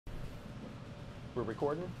We're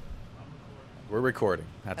recording? We're recording.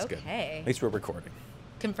 That's good. Okay. At least we're recording.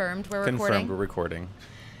 Confirmed we're recording? Confirmed we're recording.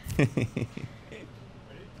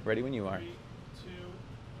 Ready when you are. 3, 2.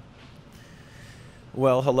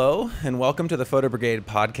 Well, hello, and welcome to the Photo Brigade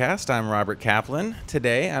Podcast. I'm Robert Caplin.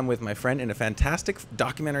 Today, I'm with my friend and a fantastic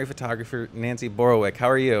documentary photographer, Nancy Borowick. How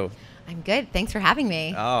are you? I'm good. Thanks for having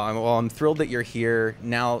me. Oh, I'm thrilled that you're here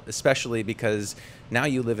now, especially because now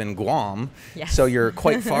you live in Guam. Yes. So you're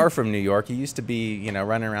quite far from New York. You used to be,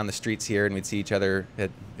 running around the streets here, and we'd see each other at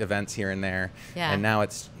events here and there. Yeah. And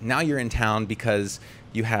now you're in town because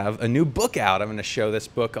you have a new book out. I'm going to show this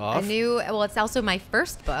book off. It's also my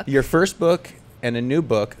first book. Your first book and a new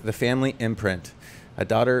book, The Family Imprint, A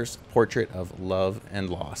Daughter's Portrait of Love and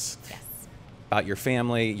Loss. Yes. About your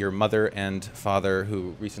family, your mother and father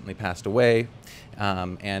who recently passed away.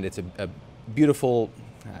 And it's a beautiful,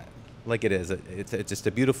 it's just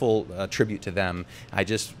a beautiful tribute to them. I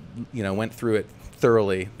just, went through it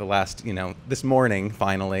thoroughly the last, this morning,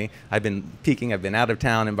 finally. I've been peeking. I've been out of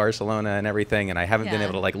town in Barcelona and everything, and I haven't been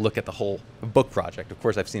able to look at the whole book project. Of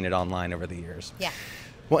course, I've seen it online over the years. Yeah.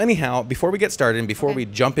 Well, anyhow, before we get started and before we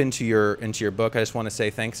jump into your book, I just want to say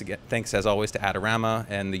thanks as always to Adorama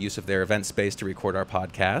and the use of their event space to record our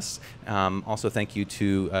podcasts. Also, thank you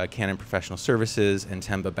to Canon Professional Services and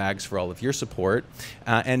Temba Bags for all of your support.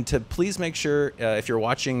 And to please make sure, if you're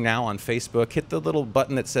watching now on Facebook, hit the little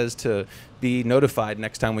button that says to be notified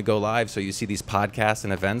next time we go live so you see these podcasts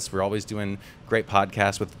and events. We're always doing great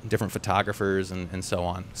podcasts with different photographers and so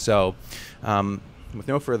on. So, with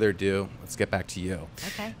no further ado, let's get back to you.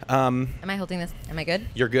 Okay. Am I holding this? Am I good?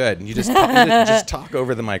 You're good. You just just talk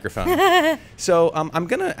over the microphone. So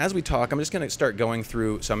as we talk, I'm just gonna start going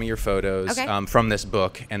through some of your photos from this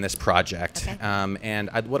book and this project. Okay. And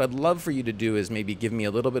what I'd love for you to do is maybe give me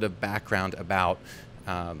a little bit of background about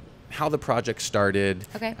how the project started.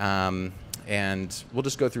 Okay. And we'll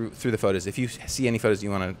just go through the photos. If you see any photos you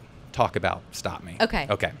want to talk about, stop me. Okay.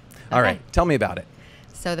 Okay. All right. Tell me about it.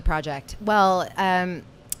 So the project. Well,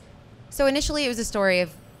 so initially it was a story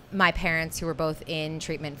of my parents who were both in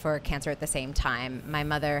treatment for cancer at the same time. My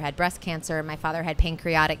mother had breast cancer, my father had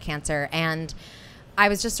pancreatic cancer, and I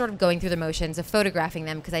was just sort of going through the motions of photographing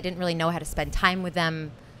them because I didn't really know how to spend time with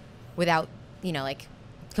them without,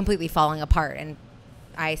 completely falling apart. And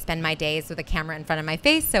I spend my days with a camera in front of my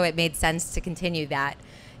face, so it made sense to continue that.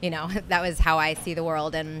 That was how I see the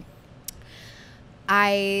world, and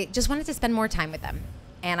I just wanted to spend more time with them.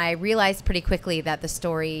 And I realized pretty quickly that the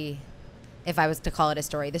story, if I was to call it a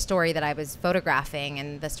story, the story that I was photographing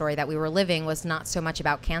and the story that we were living was not so much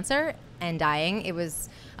about cancer and dying. It was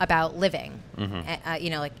about living,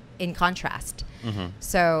 in contrast. Mm-hmm.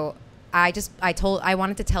 So I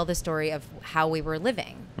wanted to tell the story of how we were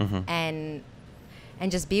living and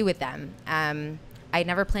just be with them. I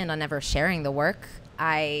never planned on ever sharing the work.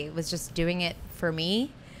 I was just doing it for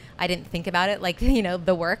me. I didn't think about it like,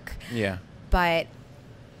 the work. Yeah. But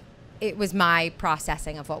it was my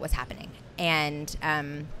processing of what was happening. And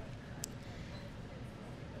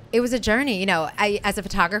it was a journey. As a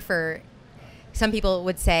photographer, some people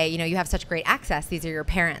would say, you have such great access. These are your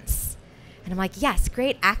parents. And I'm like, yes,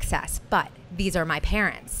 great access, but these are my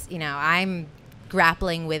parents. I'm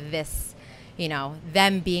grappling with this,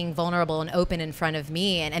 them being vulnerable and open in front of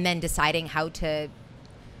me and then deciding how to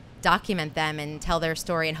document them and tell their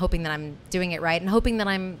story and hoping that I'm doing it right and hoping that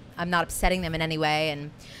I'm not upsetting them in any way. And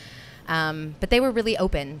but they were really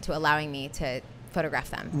open to allowing me to photograph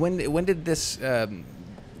them. When did this? That's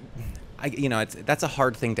a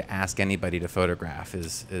hard thing to ask anybody to photograph.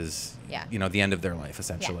 Is the end of their life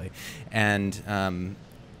essentially, and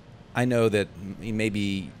I know that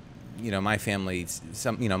maybe. My family,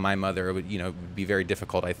 my mother would be very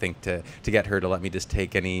difficult, I think, to get her to let me just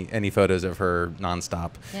take any photos of her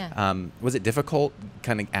nonstop. Yeah. Was it difficult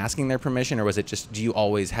kind of asking their permission, or was it just,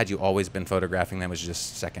 had you always been photographing them? Was it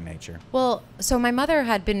just second nature? Well, so my mother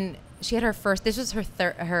she had her first, this was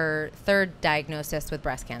her third diagnosis with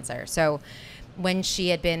breast cancer. So when she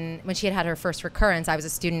had had her first recurrence, I was a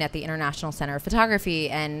student at the International Center of Photography,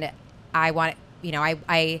 and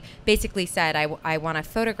I basically said I want to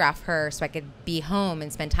photograph her so I could be home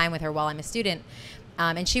and spend time with her while I'm a student.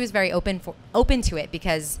 And she was very open to it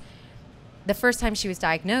because the first time she was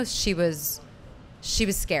diagnosed, she was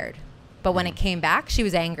scared. But when it came back, she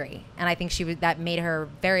was angry. And I think that made her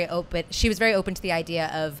very open. She was very open to the idea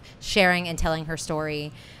of sharing and telling her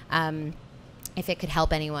story. If it could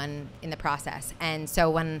help anyone in the process. And so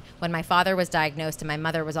when my father was diagnosed and my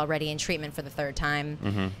mother was already in treatment for the third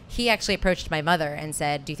time, he actually approached my mother and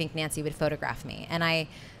said, do you think Nancy would photograph me? And I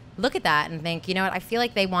look at that and think, I feel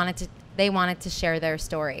like they wanted to share their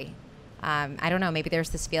story. I don't know, maybe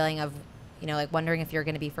there's this feeling of, you know, like wondering if you're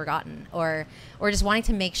going to be forgotten, or just wanting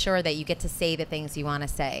to make sure that you get to say the things you want to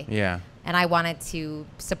say. Yeah. And I wanted to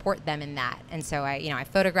support them in that. And so I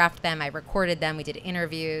photographed them, I recorded them, we did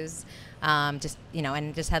interviews, just, you know,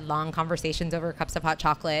 and just had long conversations over cups of hot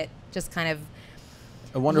chocolate, just kind of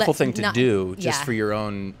a wonderful thing to do just yeah. for your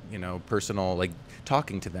own, you know, personal, like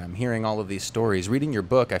talking to them, hearing all of these stories, reading your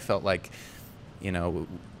book. I felt like, you know,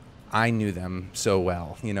 I knew them so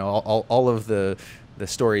well, you know, all of the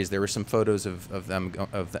stories. There were some photos of them,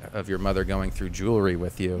 of your mother going through jewelry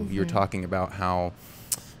with you. Mm-hmm. You were talking about how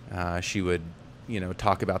she would, you know,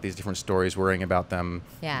 talk about these different stories, worrying about them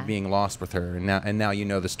being lost with her. And now you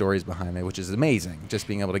know the stories behind it, which is amazing, just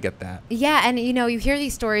being able to get that. Yeah, and you know, you hear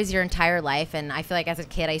these stories your entire life, and I feel like as a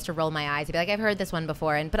kid I used to roll my eyes. I'd be like, I've heard this one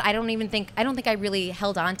before, but I don't think I really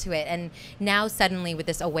held on to it. And now suddenly with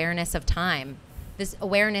this awareness of time, this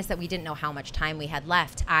awareness that we didn't know how much time we had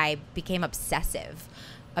left, I became obsessive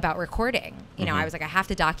about recording. You know, I was like, I have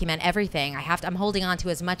to document everything. I'm holding on to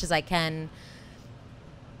as much as I can,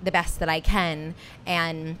 the best that I can.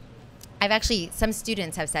 And I've actually, some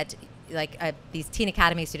students have said, these Teen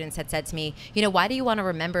Academy students had said to me, you know, why do you want to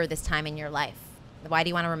remember this time in your life? Why do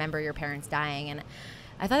you want to remember your parents dying? And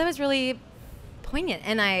I thought that was really poignant.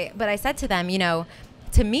 But I said to them, you know,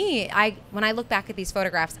 to me, when I look back at these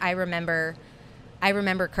photographs, I remember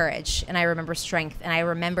courage, and I remember strength, and I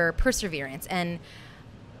remember perseverance. And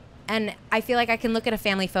I feel like I can look at a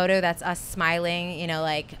family photo that's us smiling, you know,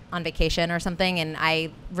 like on vacation or something, and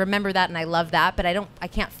I remember that and I love that, but I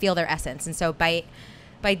can't feel their essence. And so by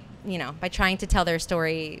trying to tell their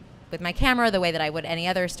story with my camera the way that I would any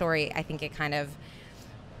other story, I think it kind of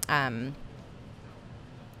I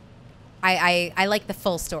like the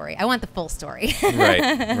full story. I want the full story.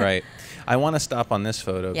 Right. I want to stop on this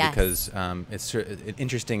photo because it's an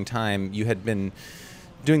interesting time. You had been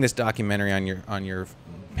doing this documentary on your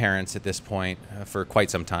parents at this point for quite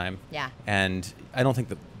some time. Yeah. And I don't think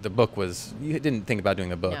the book was, you didn't think about doing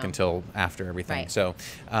the book until after everything. Right. So,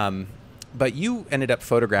 but you ended up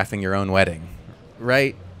photographing your own wedding,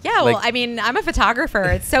 right? Yeah, well, I mean, I'm a photographer.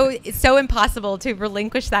 It's so impossible to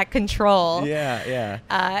relinquish that control. Yeah.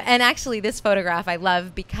 And actually, this photograph I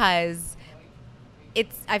love because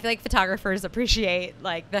I feel like photographers appreciate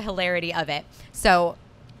like the hilarity of it. So,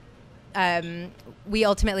 we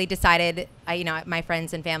ultimately decided, my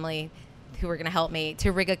friends and family who were going to help me,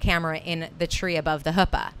 to rig a camera in the tree above the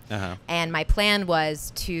chuppah. Uh-huh. And my plan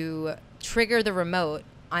was to trigger the remote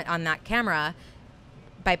on that camera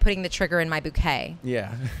by putting the trigger in my bouquet.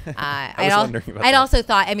 Yeah. I was wondering about that. I'd also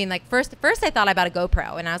thought, first I thought about a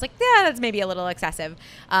GoPro, and I was like, yeah, that's maybe a little excessive.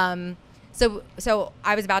 So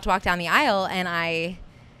I was about to walk down the aisle, and I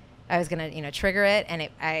was going to, trigger it, and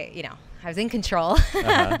I was in control.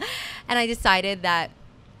 Uh-huh. And I decided that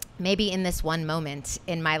maybe in this one moment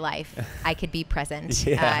in my life, I could be present.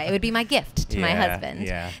 Yeah. It would be my gift to my husband.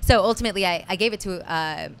 Yeah. So ultimately, I gave it to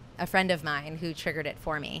a friend of mine who triggered it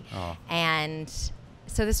for me. Oh. And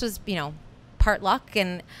so this was, part luck.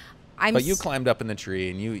 And But you climbed up in the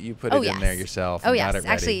tree and you put it in there yourself. And got it ready.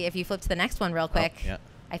 Actually, if you flip to the next one real quick. Oh, yeah.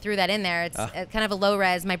 I threw that in there. It's kind of a low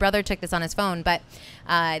res. My brother took this on his phone, but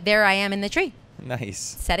there I am in the tree. Nice.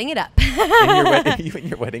 Setting it up. You in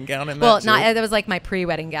your wedding gown in that? Well, that was like my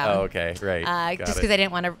pre-wedding gown. Oh, okay, right. Just because I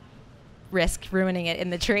didn't want to risk ruining it in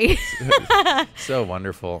the tree. So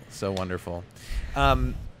wonderful. So wonderful.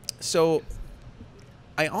 So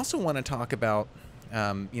I also want to talk about,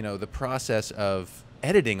 the process of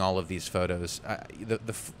editing all of these photos.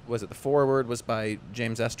 Was it the foreword was by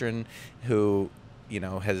James Estrin, who,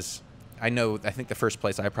 I think the first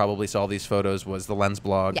place I probably saw these photos was the Lens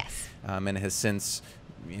blog. Yes. And it has since,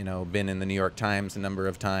 been in the New York Times a number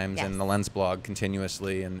of times, and the Lens blog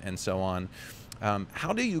continuously, and so on.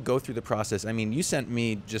 How do you go through the process? I mean, you sent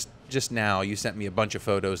me just now, you sent me a bunch of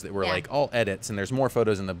photos that were like all edits, and there's more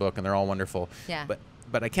photos in the book, and they're all wonderful. Yeah.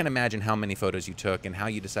 But I can't imagine how many photos you took and how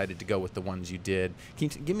you decided to go with the ones you did. Can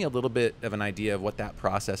you give me a little bit of an idea of what that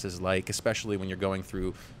process is like, especially when you're going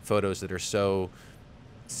through photos that are so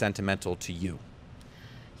sentimental to you?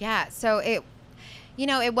 Yeah, so it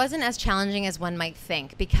wasn't as challenging as one might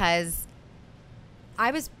think, because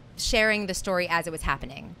I was sharing the story as it was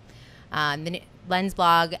happening. The Lens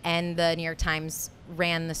blog and the New York Times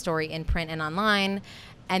ran the story in print and online,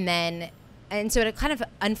 and so it kind of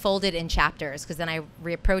unfolded in chapters, because then I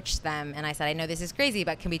reapproached them and I said, I know this is crazy,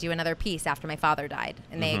 but can we do another piece after my father died?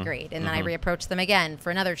 And they agreed. And then I reapproached them again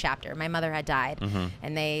for another chapter. My mother had died,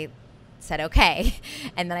 and they said okay.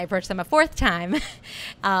 And then I approached them a fourth time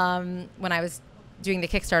when I was doing the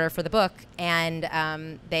Kickstarter for the book,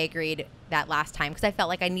 and they agreed that last time, because I felt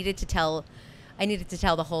like I needed to tell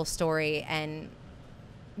the whole story, and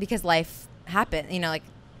because life happen. You know, like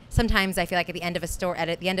sometimes I feel like at the end of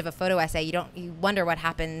a photo essay, you wonder what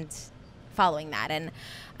happened following that.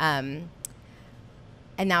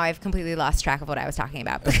 And now I've completely lost track of what I was talking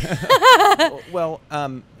about. Well,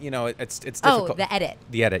 you know, it's difficult. Oh, the edit.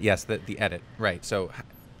 The edit, yes, the edit, right. So,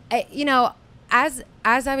 you know, as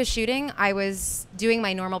I was shooting, I was doing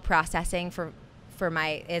my normal processing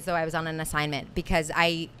as though I was on an assignment, because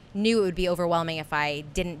I knew it would be overwhelming if I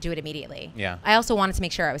didn't do it immediately. Yeah. I also wanted to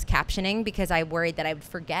make sure I was captioning, because I worried that I would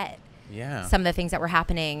forget. Yeah. Some of the things that were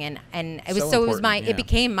happening, and it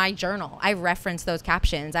became my journal. I referenced those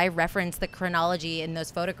captions. I referenced the chronology in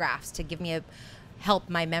those photographs to give me help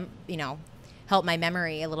my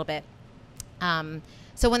memory a little bit.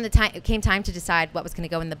 So when it came time to decide what was going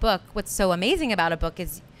to go in the book, what's so amazing about a book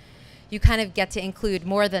is you kind of get to include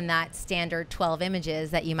more than that standard 12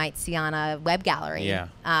 images that you might see on a web gallery. Yeah.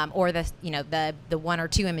 Or the 1 or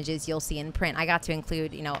 2 images you'll see in print. I got to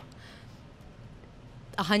include,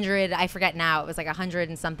 100, I forget now, it was like 100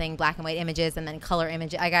 and something black and white images, and then color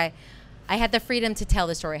images. I had the freedom to tell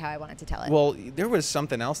the story how I wanted to tell it. Well, there was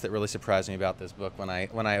something else that really surprised me about this book when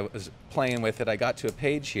I was playing with it. I got to a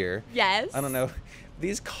page here. Yes. I don't know.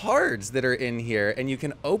 These cards that are in here, and you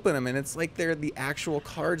can open them, and it's like they're the actual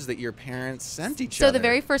cards that your parents sent each other. So the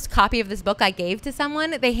very first copy of this book I gave to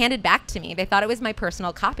someone, they handed back to me. They thought it was my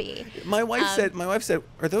personal copy. My wife said,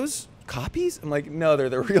 "Are those copies?" I'm like, "No, they're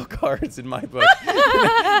the real cards in my book."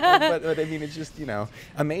 but I mean, it's just,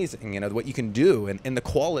 amazing, what you can do, and the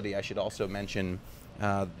quality. I should also mention,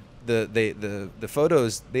 the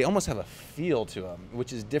photos, they almost have a feel to them,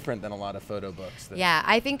 which is different than a lot of photo books. Yeah,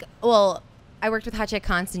 I think, I worked with Hachette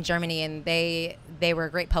Kunst in Germany, and they were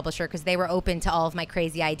a great publisher because they were open to all of my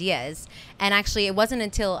crazy ideas. And actually, it wasn't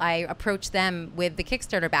until I approached them with the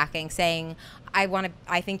Kickstarter backing saying,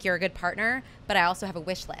 I think you're a good partner, but I also have a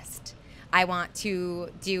wish list. I want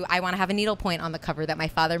to have a needlepoint on the cover that my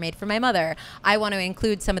father made for my mother. I want to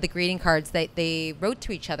include some of the greeting cards that they wrote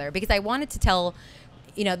to each other, because I wanted to tell,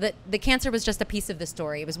 the cancer was just a piece of the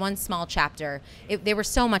story. It was one small chapter. There were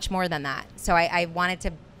so much more than that. So I wanted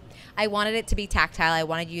it to be tactile. I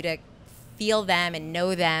wanted you to feel them and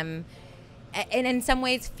know them. And in some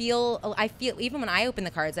ways I feel, even when I open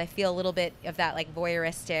the cards, I feel a little bit of that like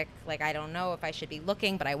voyeuristic, like I don't know if I should be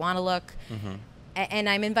looking, but I want to look. Mm-hmm. And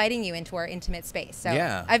I'm inviting you into our intimate space. So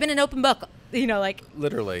yeah. I've been an open book, like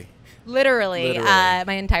literally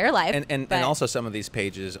my entire life. And also some of these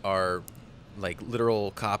pages are like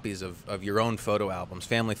literal copies of your own photo albums,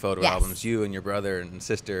 family photo albums, you and your brother and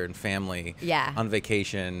sister and family on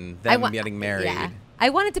vacation, them getting married. Yeah. I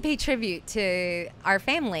wanted to pay tribute to our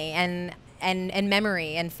family and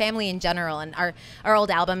memory and family in general, and our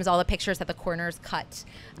old albums, all the pictures that the corners cut.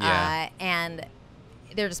 And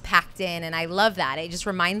they're just packed in, and I love that. It just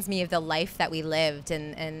reminds me of the life that we lived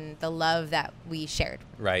and the love that we shared.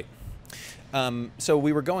 Right. So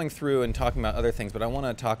we were going through and talking about other things, but I want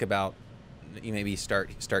to talk about, you maybe start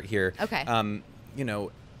here. Okay.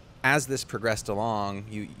 As this progressed along,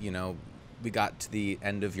 we got to the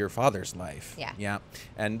end of your father's life. Yeah. Yeah.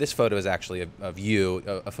 And this photo is actually of you,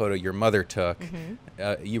 a photo your mother took.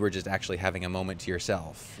 Mm-hmm. You were just actually having a moment to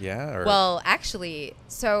yourself. Yeah. Or? Well, actually,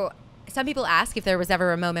 so some people ask if there was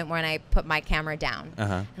ever a moment when I put my camera down.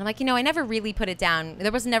 And I'm like, I never really put it down.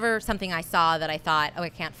 There was never something I saw that I thought, I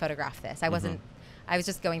can't photograph this. I was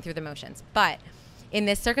just going through the motions. But in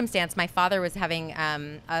this circumstance, my father was having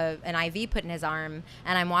an IV put in his arm,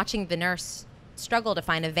 and I'm watching the nurse struggle to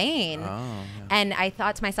find a vein. And I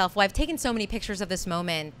thought to myself, well, I've taken so many pictures of this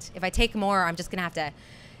moment. If I take more, I'm just going to have to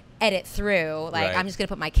edit through. I'm just going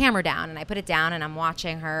to put my camera down. And I put it down, and I'm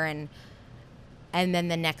watching her, and then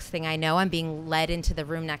the next thing I know, I'm being led into the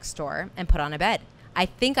room next door and put on a bed. I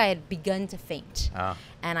think I had begun to faint.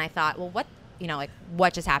 And I thought, well,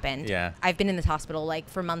 what just happened? Yeah. I've been in this hospital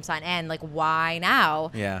for months on end. Why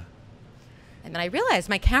now? Yeah. And then I realized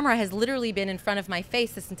my camera has literally been in front of my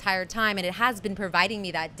face this entire time, and it has been providing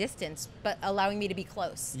me that distance, but allowing me to be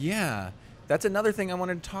close. Yeah. That's another thing I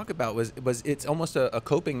wanted to talk about was it's almost a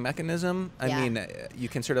coping mechanism. I mean, you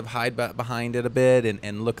can sort of hide behind it a bit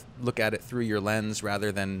and look at it through your lens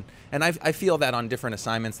rather than, and I feel that on different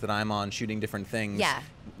assignments that I'm on, shooting different things. Yeah.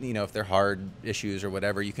 If they're hard issues or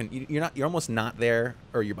whatever, you're almost not there,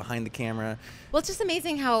 or you're behind the camera. Well, it's just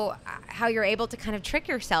amazing how you're able to kind of trick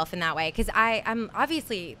yourself in that way, because I'm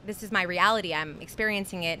obviously, this is my reality. I'm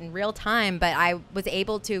experiencing it in real time, but I was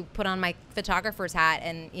able to put on my photographer's hat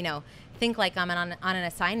and think like I'm on an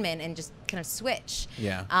assignment and just kind of switch.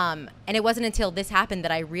 Yeah. And it wasn't until this happened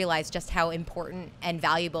that I realized just how important and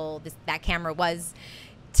valuable that camera was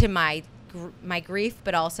to my grief,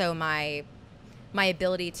 but also my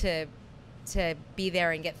ability to to be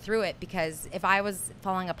there and get through it, because if I was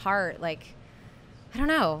falling apart, like, I don't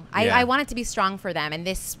know. I wanted to be strong for them.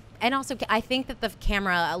 And also I think that the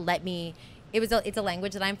camera let me, it's a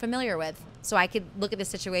language that I'm familiar with. So I could look at the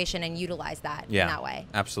situation and utilize that in that way.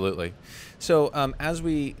 Absolutely. So as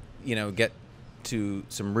we, get to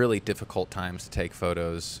some really difficult times to take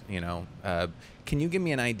photos, can you give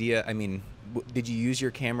me an idea? I mean, did you use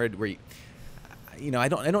your camera where I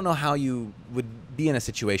don't know how you would be in a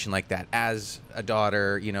situation like that as a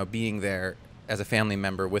daughter, being there as a family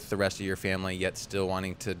member with the rest of your family, yet still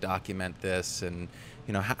wanting to document this. And,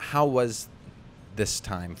 how was this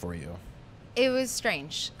time for you? It was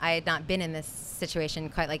strange. I had not been in this situation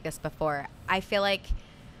quite like this before. I feel like,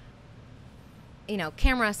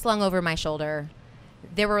 camera slung over my shoulder.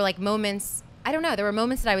 There were like moments, I don't know, there were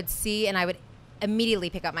moments that I would see and I would immediately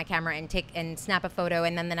pick up my camera and snap a photo,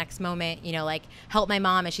 and then the next moment, like help my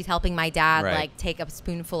mom as she's helping my dad, like take a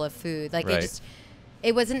spoonful of food. Like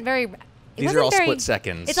it wasn't very. These are all split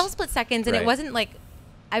seconds. It's all split seconds, and it wasn't like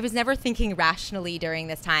I was never thinking rationally during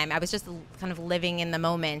this time. I was just kind of living in the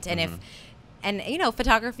moment, and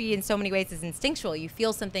photography in so many ways is instinctual. You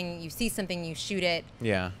feel something, you see something, you shoot it.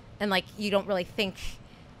 Yeah. And like you don't really think.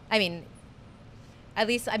 I mean, at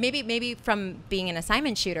least maybe from being an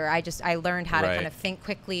assignment shooter, I learned how to kind of think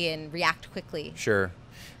quickly and react quickly. Sure.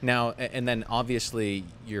 Now, and then obviously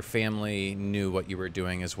your family knew what you were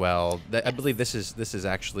doing as well. I believe this is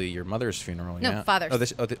actually your mother's funeral. No,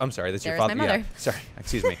 father's. I'm sorry, this is your father. father. My mother. Yeah, sorry,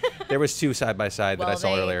 excuse me. There was two side by side that I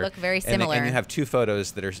saw earlier. They look very similar. And you have two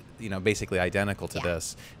photos that are basically identical to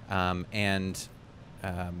this.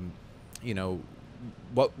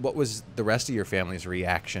 What was the rest of your family's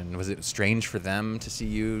reaction? Was it strange for them to see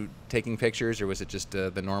you taking pictures, or was it just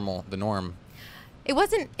the norm? It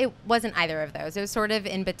wasn't either of those. It was sort of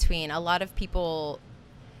in between. A lot of people,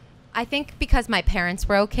 I think, because my parents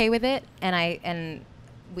were okay with it, and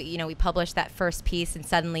we published that first piece, and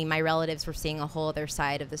suddenly my relatives were seeing a whole other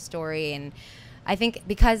side of the story, and I think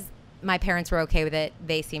because my parents were okay with it,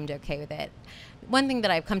 they seemed okay with it. One thing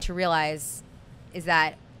that I've come to realize is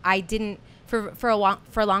that I didn't. For a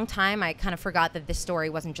long time, I kind of forgot that this story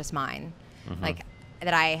wasn't just mine, like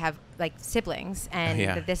that I have like siblings, and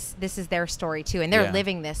that this is their story too, and they're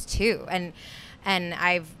living this too, and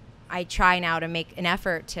I try now to make an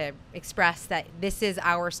effort to express that this is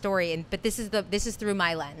our story, but this is through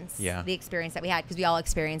my lens, the experience that we had, because we all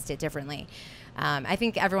experienced it differently. I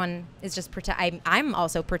think everyone is just I'm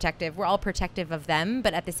also protective. We're all protective of them,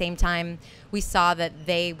 but at the same time, we saw that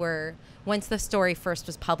they were. Once the story first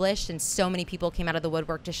was published and so many people came out of the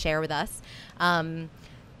woodwork to share with us, I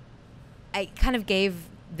kind of gave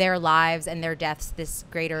their lives and their deaths this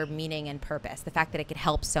greater meaning and purpose. The fact that it could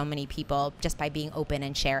help so many people just by being open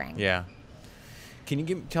and sharing. Yeah. Can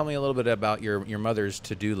you tell me a little bit about your mother's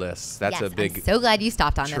to-do lists? That's a big. I'm so glad you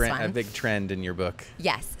stopped on this one. A big trend in your book.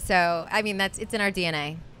 Yes. So, I mean, it's in our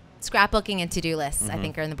DNA. Scrapbooking and to-do lists, I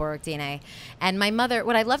think, are in the Borowick DNA. And my mother,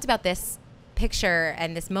 what I loved about this picture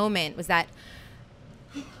and this moment was that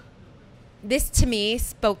this to me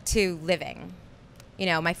spoke to living.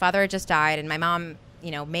 My father had just died, and my mom,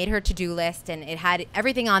 made her to-do list, and it had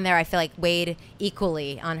everything on there. I feel like weighed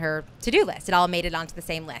equally on her to-do list. It all made it onto the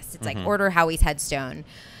same list. It's like order Howie's headstone,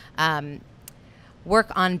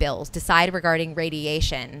 work on bills, decide regarding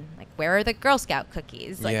radiation, like where are the Girl Scout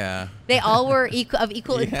cookies? Like, they all were of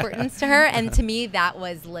equal importance to her, and to me that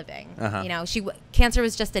was living. Cancer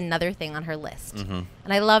was just another thing on her list, and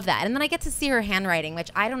I love that. And then I get to see her handwriting, which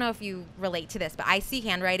I don't know if you relate to this, but I see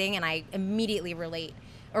handwriting and I immediately relate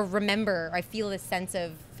or remember. I feel this sense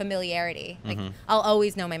of familiarity. Like I'll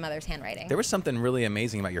always know my mother's handwriting. There was something really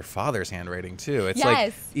amazing about your father's handwriting too. It's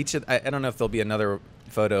like I don't know if there'll be another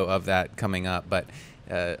photo of that coming up, but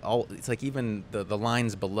it's like even the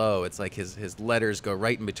lines below, it's like his letters go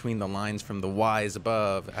right in between the lines from the Y's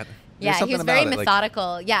above. He was very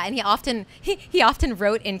methodical. And he often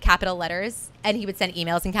wrote in capital letters, and he would send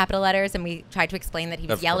emails in capital letters, and we tried to explain that he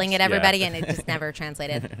was yelling at everybody, and it just never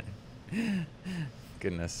translated.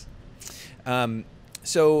 Goodness.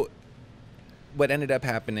 So what ended up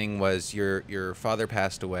happening was your father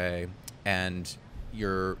passed away, and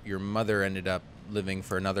your mother ended up living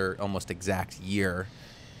for another almost exact year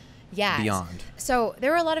beyond. So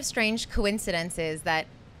there were a lot of strange coincidences that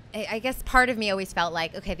I guess part of me always felt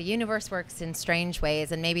like, okay, the universe works in strange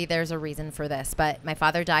ways, and maybe there's a reason for this. But my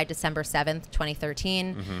father died December 7th,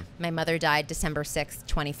 2013. My mother died December 6th,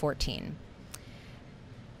 2014.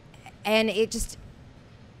 And it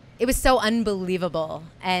was so unbelievable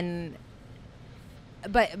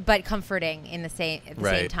but comforting in at the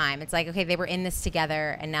same time. It's like, okay, they were in this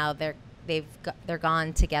together, and now they're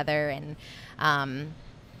gone together, and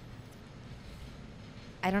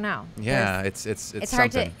I don't know. Yeah, it's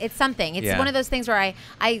hard something. it's something. It's one of those things where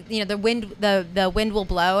I the wind will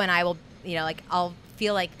blow, and I will, like, I'll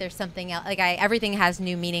feel like there's something else. Like everything has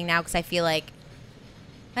new meaning now, because I feel like,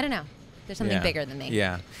 I don't know, there's something bigger than me.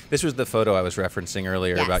 Yeah. This was the photo I was referencing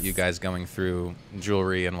earlier about you guys going through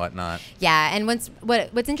jewelry and whatnot. Yeah, and what's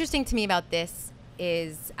interesting to me about this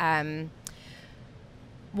is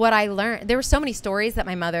what I learned. There were so many stories that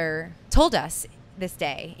my mother told us this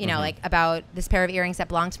day, like about this pair of earrings that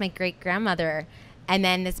belonged to my great-grandmother, and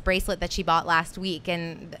then this bracelet that she bought last week.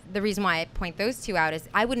 And the reason why I point those two out is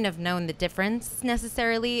I wouldn't have known the difference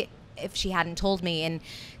necessarily if she hadn't told me. And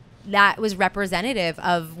that was representative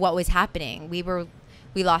of what was happening.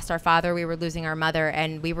 We lost our father, we were losing our mother,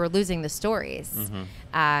 and we were losing the stories.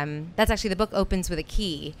 That's actually, the book opens with a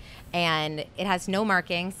key, and it has no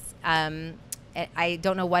markings. I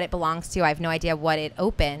don't know what it belongs to. I have no idea what it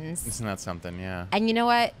opens. Isn't that something? Yeah. And you know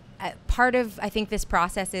what? Part of, I think, this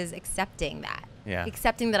process is accepting that. Yeah.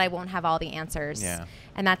 Accepting that I won't have all the answers. Yeah.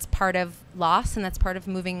 And that's part of loss, and that's part of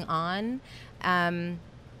moving on.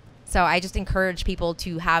 So I just encourage people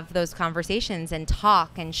to have those conversations and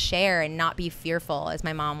talk and share and not be fearful, as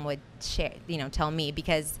my mom would share, tell me,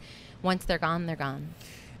 because once they're gone, they're gone.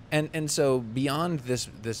 And so beyond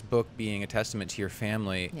this book being a testament to your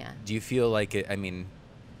family, do you feel like it? I mean,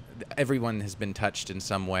 everyone has been touched in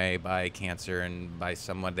some way by cancer and by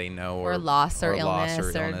someone they know, or loss or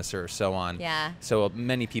illness or so on. Yeah. So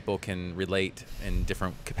many people can relate in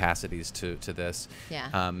different capacities to this.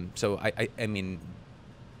 Yeah. So I mean,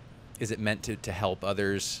 is it meant to help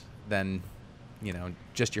others than,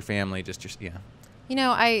 just your family,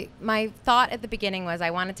 my thought at the beginning was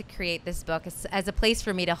I wanted to create this book as a place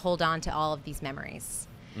for me to hold on to all of these memories.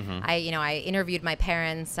 I interviewed my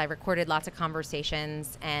parents. I recorded lots of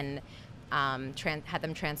conversations and had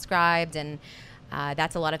them transcribed, and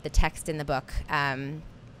that's a lot of the text in the book.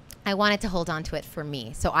 I wanted to hold on to it for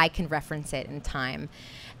me so I can reference it in time.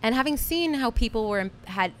 And having seen how people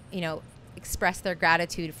had expressed their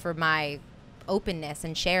gratitude for my openness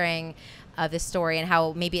and sharing this story, and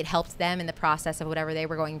how maybe it helped them in the process of whatever they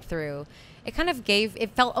were going through, it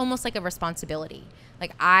felt almost like a responsibility.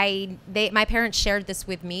 Like my parents shared this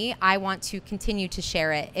with me. I want to continue to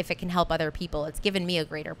share it if it can help other people. It's given me a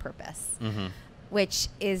greater purpose, which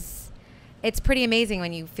is, it's pretty amazing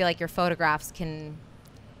when you feel like your photographs can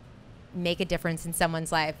make a difference in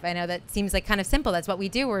someone's life. I know that seems like kind of simple. That's what we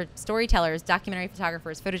do. We're storytellers, documentary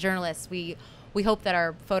photographers, photojournalists. We hope that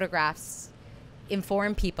our photographs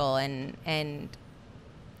inform people and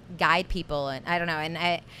guide people, and I don't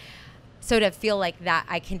know, so to feel like that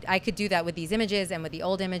I could do that with these images and with the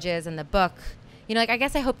old images and the book, I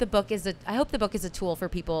guess I hope the book is a tool for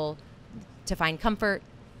people to find comfort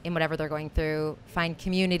in whatever they're going through, find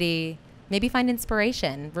community, maybe find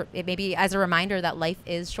inspiration, maybe as a reminder that life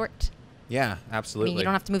is short. Yeah, absolutely. I mean, you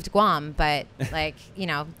don't have to move to Guam, but to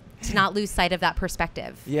not lose sight of that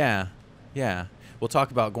perspective. Yeah. We'll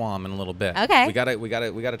talk about Guam in a little bit. Okay. We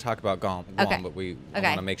gotta talk about Guam, okay. But I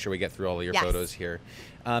want to make sure we get through all of your photos here.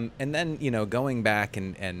 And then, going back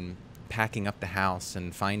and packing up the house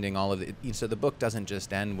and finding all of it. So the book doesn't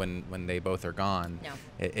just end when they both are gone. No.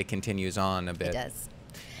 It continues on a bit. It does.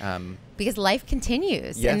 Because life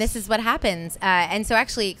continues, yes. And this is what happens. And so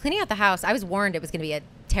actually cleaning out the house, I was warned it was going to be a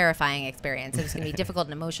terrifying experience. It was going to be difficult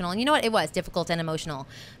and emotional. And you know what? It was difficult and emotional,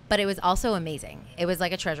 but it was also amazing. It was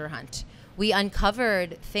like a treasure hunt. We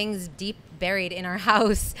uncovered things deep buried in our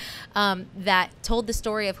house that told the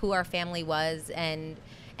story of who our family was, and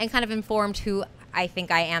kind of informed who I think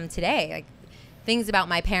I am today. Like things about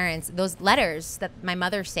my parents, those letters that my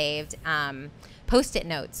mother saved, Post-it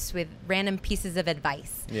notes with random pieces of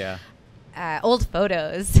advice. Yeah. Old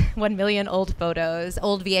photos, 1 million old photos,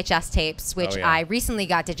 old VHS tapes, which I recently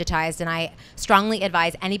got digitized, and I strongly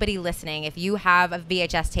advise anybody listening, if you have a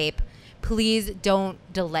VHS tape, please don't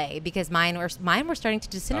delay, because mine were starting to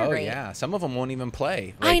disintegrate. Oh yeah, some of them won't even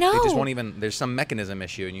play. I know. They just won't even. There's some mechanism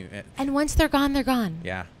issue, and once they're gone, they're gone.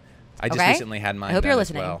 Yeah, I just recently had mine. I hope you're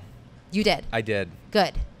listening. As well. You did. I did.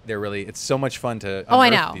 Good. They're really. It's so much fun to. I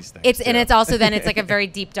know. These things. And it's also then it's like a very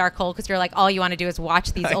deep dark hole, because you're like, all you want to do is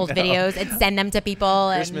watch these old videos and send them to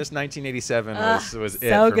people. Christmas 1987 was it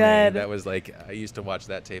so for good. me. That was like, I used to watch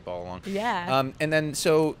that tape all along. Yeah. And then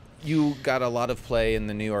so you got a lot of play in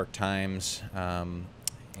the New York Times.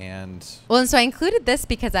 And so I included this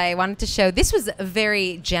because I wanted to show this was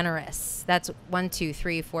very generous. That's 1, 2,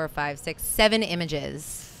 3, 4, 5, 6, 7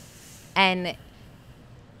 images, and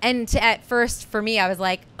at first for me I was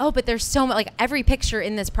like, oh, but there's so much. Like every picture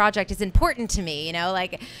in this project is important to me,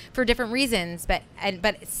 like for different reasons. But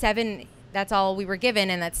 7 that's all we were given,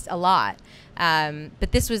 and that's a lot.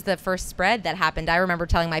 But this was the first spread that happened. I remember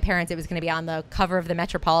telling my parents it was going to be on the cover of the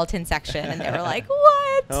Metropolitan section, and they were like,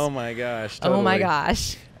 "What? Oh my gosh! Totally. Oh my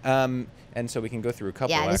gosh!" And so we can go through a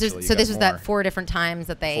couple. Yeah, this was that 4 different times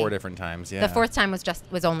that they. 4 different times, yeah. The 4th time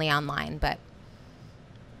was only online, but.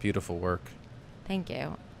 Beautiful work. Thank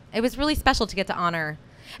you. It was really special to get to honor.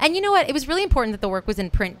 And you know what? It was really important that the work was in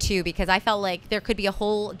print, too, because I felt like there could be a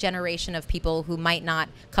whole generation of people who might not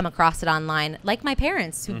come across it online, like my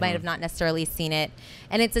parents, who might have not necessarily seen it.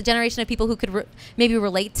 And it's a generation of people who could maybe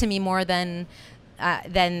relate to me more than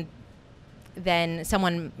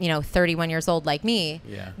someone, 31 years old like me.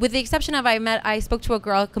 Yeah. With the exception of I spoke to a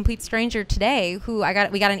girl, a complete stranger today, who I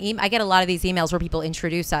got an email. I get a lot of these emails where people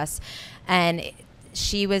introduce us, and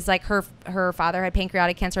she was like, her father had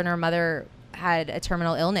pancreatic cancer and her mother had a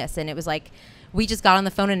terminal illness, and it was like we just got on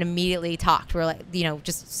the phone and immediately talked. We're like,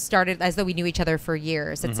 just started as though we knew each other for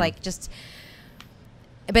years. It's like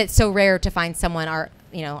but it's so rare to find someone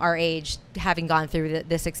our age having gone through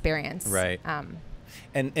this experience. Right.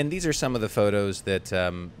 And these are some of the photos that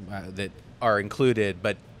that are included,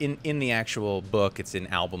 but in the actual book, it's in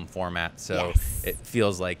album format, so it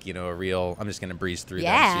feels like a real. I'm just going to breeze through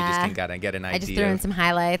them, so you just can kind of get an idea. I just threw in some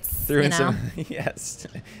highlights. Yes.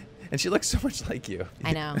 And she looks so much like you.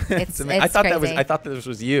 I know. It's I thought crazy. I thought this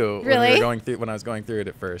was you. Really? When I was going through it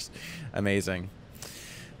at first. Amazing.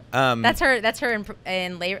 That's her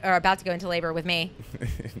in labor, or about to go into labor with me.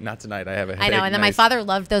 Not tonight. I have a headache. I know. And then my father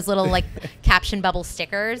loved those little like caption bubble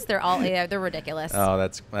stickers. They're all they're ridiculous. Oh,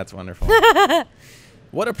 that's wonderful.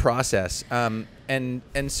 What a process. And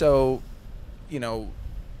so,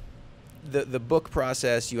 the book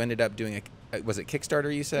process. You ended up doing was it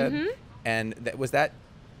Kickstarter? You said, and was that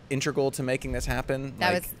integral to making this happen?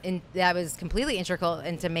 That was completely integral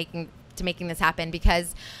into making this happen,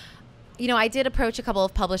 because I did approach a couple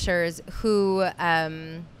of publishers who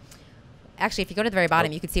actually, if you go to the very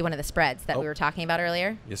bottom, you could see one of the spreads that we were talking about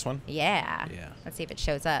earlier. This one? Yeah. Let's see if it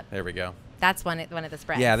shows up. There we go. That's one of the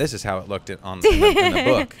spreads. Yeah, this is how it looked in the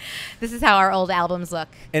book. This is how our old albums look.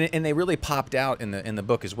 And they really popped out in the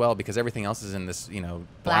book as well, because everything else is in this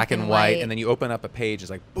black and white, and then you open up a page, it's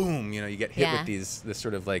like boom, you get hit with this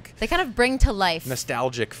sort of like they kind of bring to life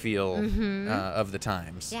nostalgic feel of the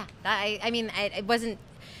times. Yeah, I mean it wasn't.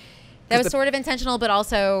 That was sort of intentional, but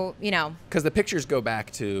also, because the pictures go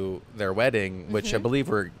back to their wedding, which I believe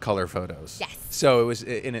were color photos. Yes. So it was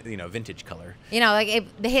in vintage color.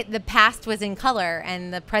 The past was in color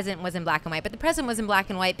and the present was in black and white. But the present was in black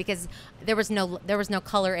and white because there was no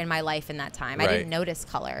color in my life in that time. Right. I didn't notice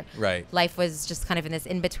color. Right. Life was just kind of in this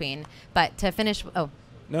in between. But to finish,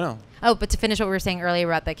 No. But to finish what we were saying earlier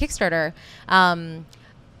about the Kickstarter,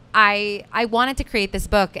 I wanted to create this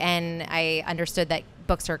book, and I understood that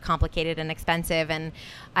books are complicated and expensive, and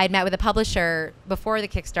I'd met with a publisher before the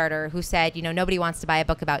Kickstarter who said, nobody wants to buy a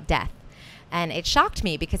book about death. And it shocked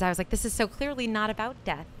me, because I was like, this is so clearly not about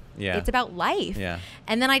death. Yeah. It's about life. Yeah.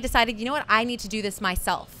 And then I decided, you know what, I need to do this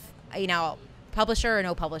myself, publisher or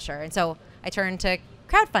no publisher. And so I turned to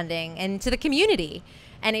crowdfunding and to the community,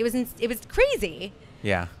 and it was crazy.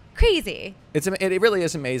 Yeah. Crazy. It really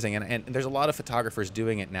is amazing, and there's a lot of photographers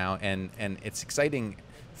doing it now, and it's exciting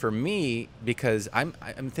for me, because I'm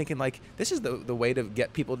thinking like this is the way to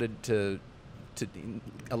get people to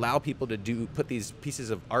allow people to put these pieces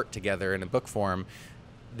of art together in a book form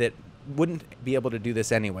that wouldn't be able to do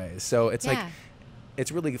this anyways. So it's like it's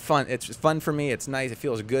really fun. It's fun for me. It's nice. It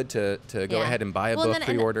feels good to go ahead and buy a book,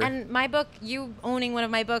 pre-order. And my book, you owning one of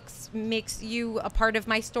my books, makes you a part of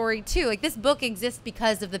my story too. Like, this book exists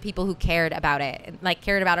because of the people who cared about it, like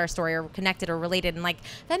cared about our story or connected or related, and like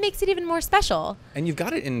that makes it even more special. And you've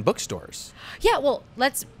got it in bookstores. Yeah. Well,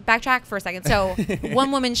 let's backtrack for a second. So,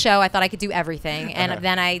 one woman show, I thought I could do everything, and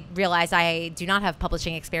then I realized I do not have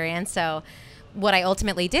publishing experience. So what I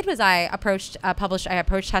ultimately did was I approached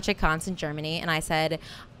Hache Kans in Germany, and I said,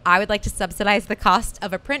 I would like to subsidize the cost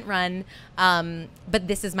of a print run, but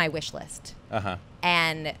this is my wish list.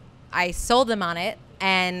 And I sold them on it,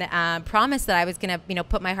 and promised that I was going to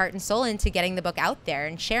put my heart and soul into getting the book out there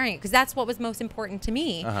and sharing it, because that's what was most important to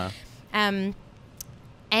me.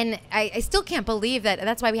 And I still can't believe that.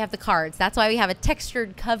 That's why we have the cards. That's why we have a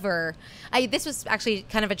textured cover. This was actually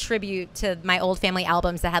kind of a tribute to my old family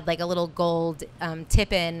albums that had like a little gold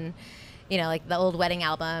tip-in, like the old wedding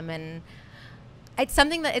album. And it's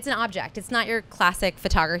something it's an object. It's not your classic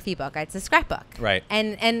photography book. It's a scrapbook. Right.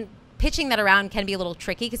 And pitching that around can be a little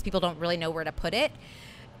tricky because people don't really know where to put it.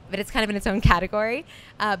 But it's kind of in its own category.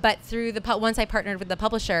 But through once I partnered with the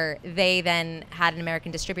publisher, they then had an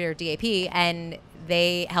American distributor, DAP, and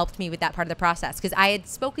they helped me with that part of the process, because I had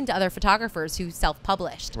spoken to other photographers who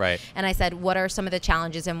self-published. Right. And I said, what are some of the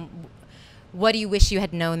challenges and what do you wish you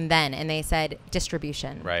had known then? And they said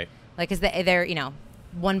distribution. Right. Like, because they're, you know,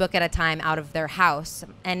 one book at a time out of their house.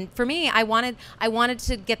 And for me, I wanted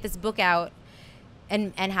to get this book out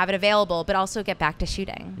and have it available, but also get back to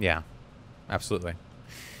shooting. Yeah, absolutely.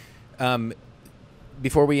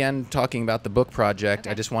 Before we end talking about the book project,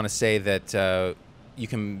 I just want to say that you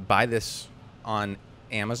can buy this on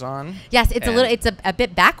Amazon. Yes, it's a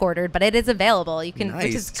bit back ordered, but it is available. You can. Nice.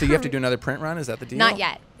 Which is so you have to do another print run? Is that the deal? Not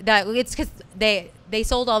yet. It's because they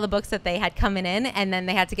sold all the books that they had coming in, and then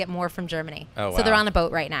they had to get more from Germany. Oh, wow. So they're on a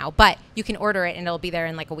boat right now, but you can order it, and it'll be there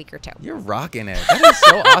in like a week or two. You're rocking it. That is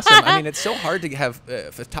so awesome. I mean, it's so hard to have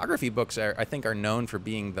photography books. I think are known for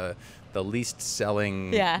being the least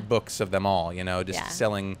selling books of them all. You know, just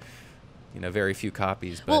selling, you know, very few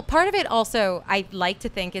copies. But well, part of it also, I like to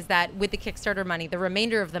think, is that with the Kickstarter money, the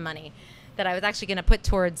remainder of the money that I was actually going to put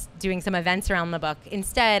towards doing some events around the book,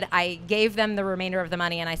 instead, I gave them the remainder of the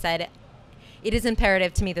money, and I said, it is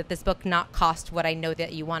imperative to me that this book not cost what I know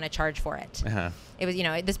that you want to charge for it. It was, you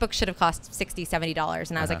know, this book should have cost $60, $70,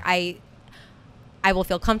 and I was like, I will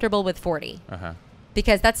feel comfortable with $40.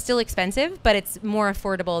 Because that's still expensive, but it's more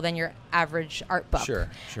affordable than your average art book. Sure.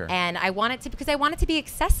 And I want it to be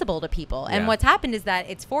accessible to people. And what's happened is that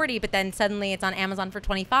it's $40, but then suddenly it's on Amazon for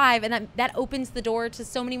 $25, and that opens the door to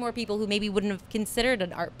so many more people who maybe wouldn't have considered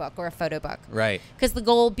an art book or a photo book. Right. Because the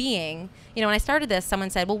goal being, you know, when I started this,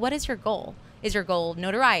 someone said, well, what is your goal? Is your goal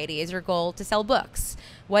notoriety? Is your goal to sell books?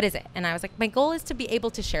 What is it? And I was like, my goal is to be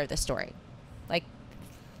able to share this story. Like,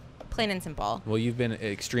 plain and simple. Well, you've been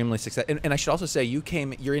extremely successful. And I should also say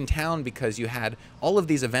you're in town because you had all of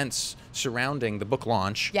these events surrounding the book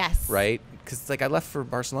launch. Yes. Right? Because like I left for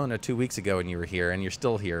Barcelona 2 weeks ago and you were here and you're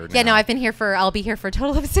still here now. Yeah, no, I'll be here for a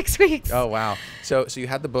total of 6 weeks. Oh, wow. So you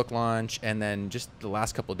had the book launch, and then just the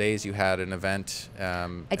last couple of days you had an event.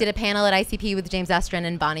 I did a panel at ICP with James Estrin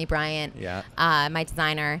and Bonnie Bryant, my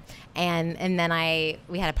designer. And then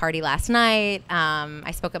we had a party last night.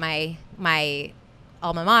 I spoke at my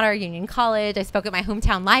alma mater, Union College. I spoke at my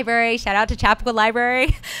hometown library. Shout out to Chapel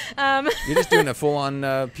Library. You're just doing a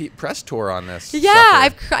full-on press tour on this. Yeah,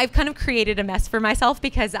 I've kind of created a mess for myself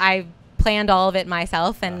because I planned all of it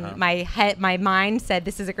myself, and my mind said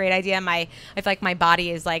this is a great idea. I feel like my body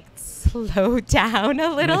is like, slow down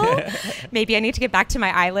a little. Maybe I need to get back to my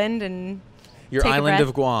island and your island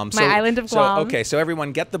of Guam. My island of Guam. So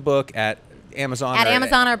everyone get the book at Amazon. At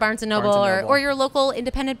Amazon or Barnes & Noble, or your local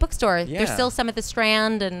independent bookstore. Yeah. There's still some at the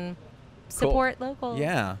Strand, and support local.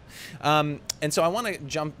 Yeah. And so I want to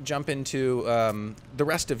jump into the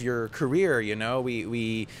rest of your career. You know,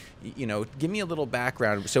 we give me a little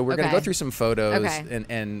background. So we're going to go through some photos,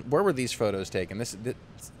 and where were these photos taken? They're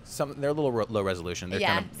a little low resolution. They're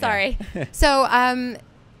kind of, sorry. So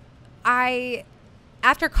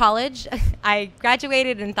after college, I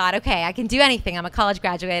graduated and thought, okay, I can do anything. I'm a college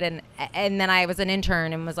graduate. And then I was an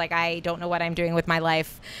intern and was like, I don't know what I'm doing with my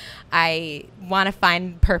life. I want to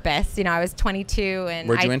find purpose. You know, I was 22. And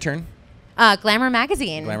where'd you intern? Glamour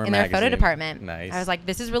Magazine in their photo department. Nice. I was like,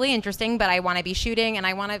 this is really interesting, but I want to be shooting, and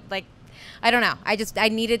I want to, like, I don't know. I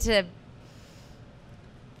needed to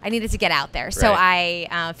get out there. Right. So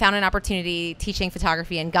I found an opportunity teaching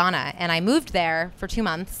photography in Ghana, and I moved there for 2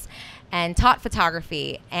 months and taught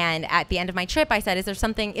photography. And at the end of my trip, I said, is there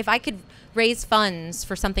something, if I could raise funds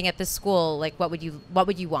for something at this school, like what would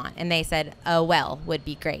you want? And they said, a well would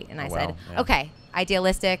be great. And I said, okay,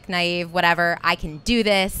 idealistic, naive, whatever, I can do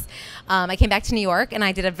this. I came back to New York, and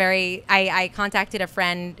I did I contacted a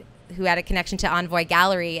friend who had a connection to Envoy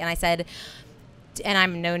Gallery, and I said, and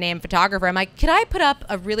I'm a no-name photographer, I'm like, could I put up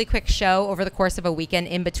a really quick show over the course of a weekend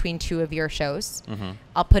in between 2 of your shows?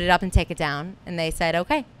 I'll put it up and take it down. And they said,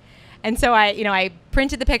 okay. And so I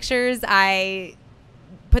printed the pictures, I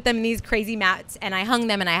put them in these crazy mats, and I hung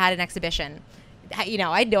them, and I had an exhibition. You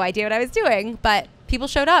know, I had no idea what I was doing, but people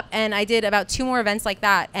showed up, and I did about 2 more events like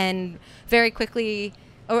that. And very quickly,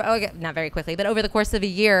 not very quickly, but over the course of a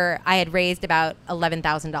year, I had raised about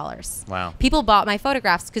 $11,000. Wow. People bought my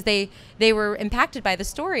photographs because they were impacted by the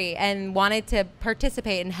story and wanted to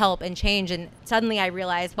participate and help and change. And suddenly I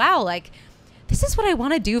realized, wow, like, this is what I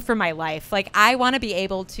want to do for my life. Like, I want to be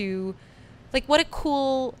able to, like, what a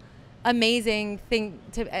cool, amazing thing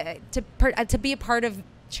to be a part of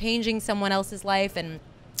changing someone else's life and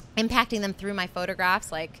impacting them through my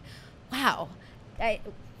photographs. Like, wow, I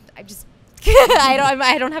just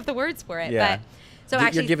I don't have the words for it. Yeah. But So you're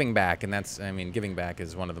actually, giving back, and that's, I mean, giving back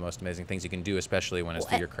is one of the most amazing things you can do, especially when it's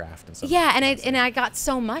through your craft and stuff. Yeah, and I got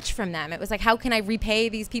so much from them. It was like, how can I repay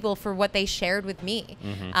these people for what they shared with me?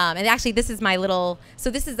 And actually, this is my little. So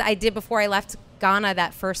this is I did before I left Ghana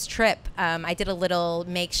that first trip. I did a little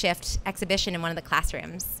makeshift exhibition in one of the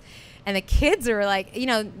classrooms, and the kids were like, you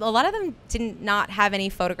know, a lot of them did not have any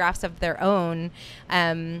photographs of their own.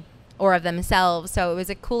 Or of themselves. So it was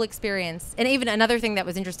a cool experience. And even another thing that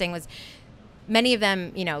was interesting was many of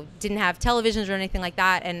them, you know, didn't have televisions or anything like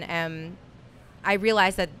that. And I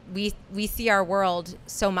realized that we see our world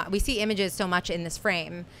so much. We see images so much in this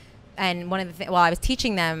frame. And one of the things, while I was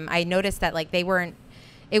teaching them, I noticed that like they weren't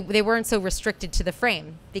so restricted to the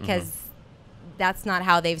frame because that's not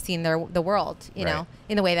how they've seen the world, you know,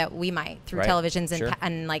 in the way that we might through televisions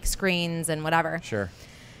and like screens and whatever. Sure.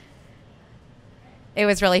 It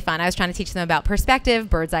was really fun. I was trying to teach them about perspective,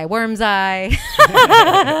 bird's eye, worm's eye.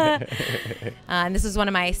 And this is one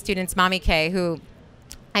of my students, Mommy Kay, who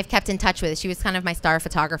I've kept in touch with. She was kind of my star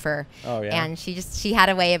photographer. Oh yeah. And she had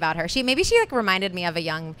a way about her. She like reminded me of a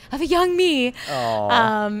young me.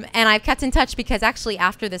 And I've kept in touch because actually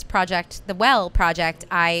after this project, the Well project,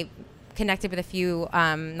 I connected with a few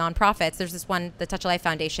nonprofits. There's this one, the Touch of Life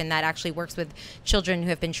Foundation, that actually works with children who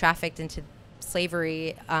have been trafficked into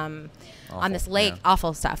slavery on this lake,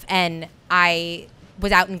 awful stuff. And I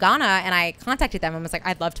was out in Ghana and I contacted them and was like,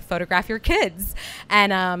 I'd love to photograph your kids.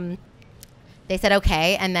 And they said,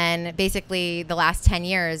 okay. And then basically the last 10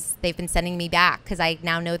 years, they've been sending me back because I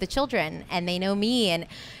now know the children and they know me. And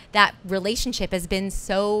that relationship has been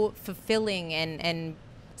so fulfilling and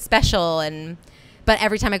special. But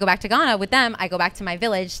every time I go back to Ghana with them, I go back to my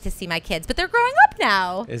village to see my kids. But they're growing up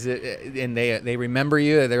now. Is it? And they remember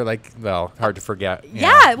you? They're like, well, hard to forget.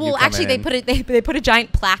 Yeah. Well, actually, they put a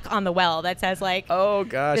giant plaque on the well that says like, oh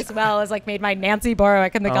gosh, this well is like made by Nancy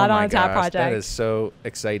Borowick and the Ghana on Top project. That is so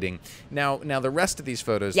exciting. Now the rest of these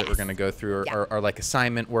photos that we're going to go through are like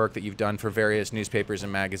assignment work that you've done for various newspapers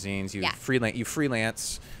and magazines. You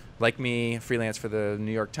freelance like me, freelance for the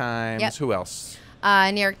New York Times. Yep. Who else?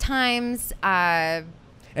 New York Times.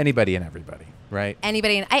 Anybody and everybody, right?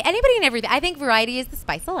 Anybody and everything. I think variety is the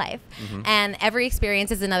spice of life, and every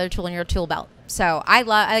experience is another tool in your tool belt. So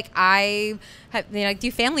I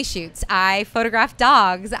do family shoots. I photograph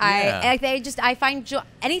dogs. I find joy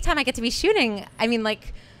anytime I get to be shooting. I mean,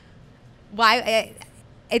 like,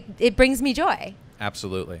 it brings me joy.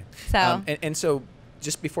 Absolutely. So and so.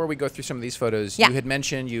 Just before we go through some of these photos, you had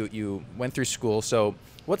mentioned you went through school. So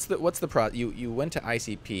what's the you went to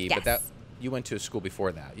ICP, but you went to a school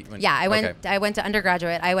before that. I went to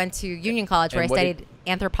undergraduate. I went to Union College where I studied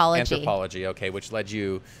anthropology. Anthropology, okay, which led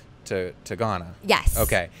you to Ghana. Yes.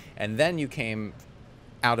 Okay, and then you came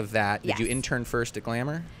out of that. Did you intern first at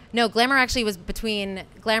Glamour? No, Glamour actually was between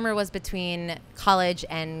college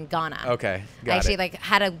and Ghana. Okay, I actually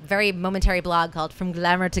had a very momentary blog called From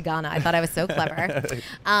Glamour to Ghana. I thought I was so clever.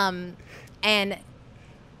 And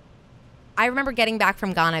I remember getting back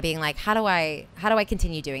from Ghana being like, how do I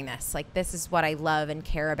continue doing this? Like, this is what I love and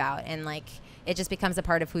care about, and like it just becomes a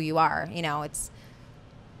part of who you are. You know,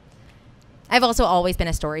 I've also always been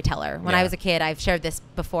a storyteller. When I was a kid, I've shared this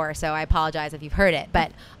before, so I apologize if you've heard it.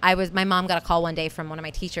 But my mom got a call one day from one of my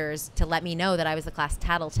teachers to let me know that I was the class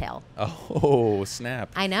tattletale. Oh,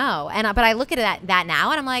 snap. I know. But I look at that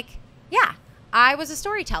now and I'm like, yeah, I was a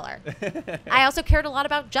storyteller. I also cared a lot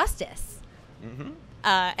about justice.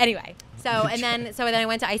 Anyway, so then I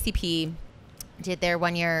went to ICP, did their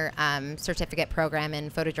 1-year certificate program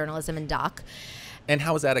in photojournalism and doc. And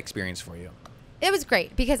how was that experience for you? It was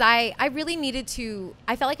great because I really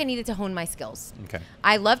I felt like I needed to hone my skills. Okay.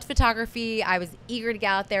 I loved photography. I was eager to get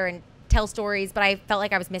out there and tell stories, but I felt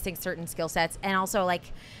like I was missing certain skill sets. And also like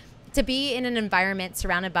to be in an environment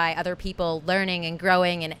surrounded by other people learning and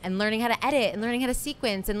growing and learning how to edit and learning how to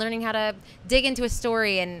sequence and learning how to dig into a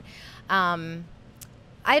story. And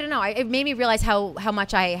I don't know, it made me realize how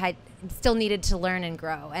much I had still needed to learn and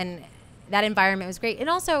grow. And that environment was great. And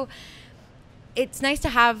also it's nice to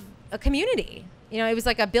have a community. You know, it was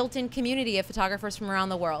like a built-in community of photographers from around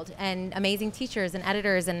the world and amazing teachers and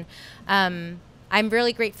editors. And I'm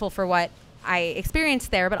really grateful for what I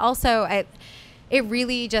experienced there. But also, it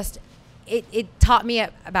really just, it taught me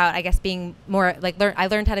about, I guess, being more, like, I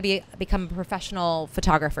learned how to become a professional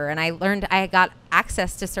photographer. And I got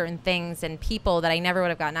access to certain things and people that I never would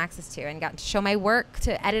have gotten access to, and got to show my work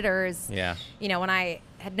to editors. Yeah. You know, when I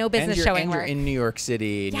had no business showing work. And you're in New York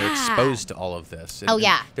City, and you're exposed to all of this. And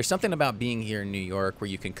there's something about being here in New York where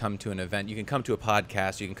you can come to an event, you can come to a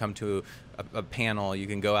podcast, you can come to a panel, you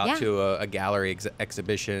can go out to a gallery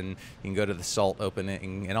exhibition, you can go to the SALT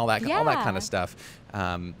opening and all that kind of stuff.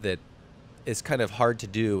 That is kind of hard to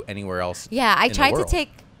do anywhere else. Yeah, I in the tried to world. take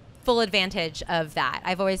full advantage of that.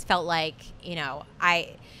 I've always felt like,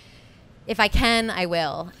 if I can, I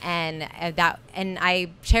will, and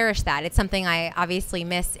I cherish that. It's something I obviously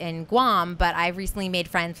miss in Guam, but I've recently made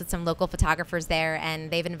friends with some local photographers there,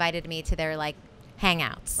 and they've invited me to their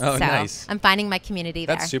hangouts. Oh, so nice. I'm finding my community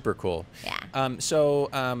there. That's super cool. Yeah. So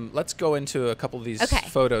let's go into a couple of these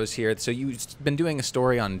photos here. So you've been doing a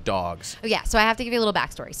story on dogs. Oh, yeah. So I have to give you a little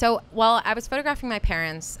backstory. So while I was photographing my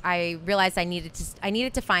parents, I realized I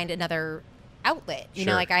needed to find another outlet. You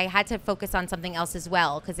know, I had to focus on something else as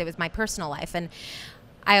well, because it was my personal life, and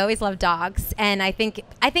I always loved dogs. And I think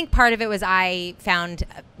part of it was I found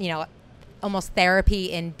almost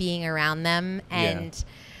therapy in being around them. And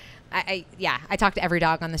I talk to every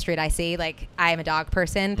dog on the street I see. Like, I am a dog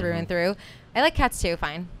person through and through. I like cats too,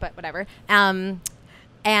 fine, but whatever. And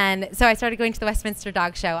so I started going to the Westminster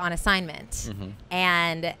Dog Show on assignment,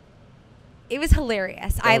 and it was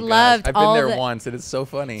hilarious. I loved I've been there once, and it's so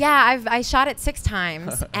funny. Yeah, I shot it 6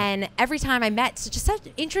 times, and every time I met just such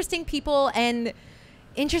interesting people and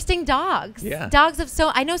interesting dogs. Yeah.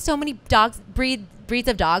 I know so many breeds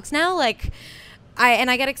of dogs now.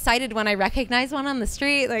 I get excited when I recognize one on the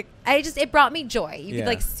street. It brought me joy. You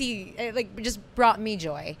could see it, just brought me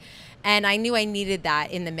joy. And I knew I needed that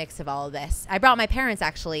in the mix of all of this. I brought my parents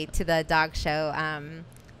actually to the dog show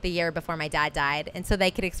the year before my dad died, and so they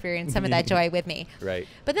could experience some of that joy with me. Right.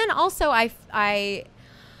 But then also I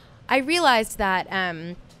realized that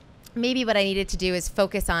maybe what I needed to do is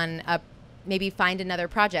focus on maybe find another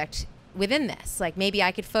project within this. Maybe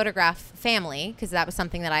I could photograph family, because that was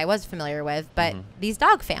something that I was familiar with, but these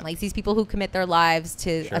dog families, these people who commit their lives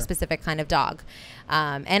to a specific kind of dog.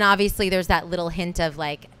 And obviously there's that little hint of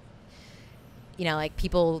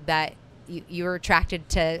people that you're attracted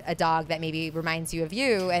to a dog that maybe reminds you of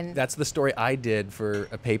you. And that's the story I did for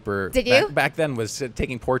a paper. Did you? Back then was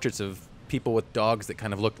taking portraits of people with dogs that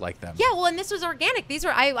kind of looked like them. Yeah, well, and this was organic. These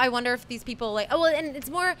were, I wonder if these people and it's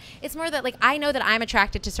more that I know that I'm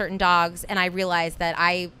attracted to certain dogs, and I realize that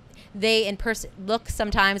they in person look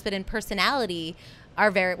sometimes, but in personality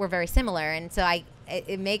we're very similar. And so I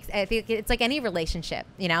think it's like any relationship,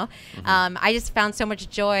 I just found so much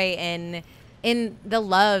joy in the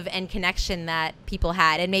love and connection that people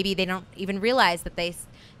had, and maybe they don't even realize that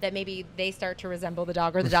maybe they start to resemble the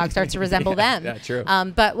dog, or the dog starts to resemble them. Yeah, true.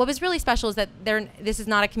 But what was really special is that this is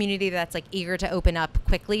not a community that's eager to open up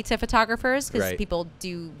quickly to photographers, because people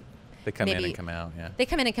do. They come in and come out. Yeah. They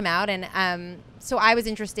come in and come out, and so I was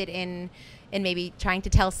interested in maybe trying to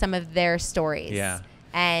tell some of their stories. Yeah.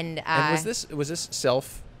 And was this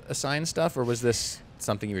self-assigned stuff, or was this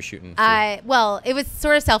something you were shooting? Well, it was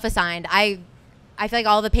sort of self-assigned. I feel like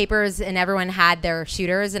all the papers and everyone had their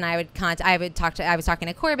shooters, and I was talking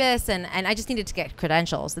to Corbis, and I just needed to get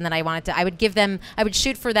credentials, and then I would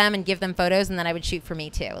shoot for them and give them photos, and then I would shoot for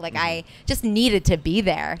me too. I just needed to be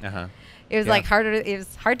there. It was it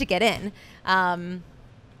was hard to get in.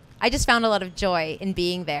 I just found a lot of joy in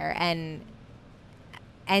being there, and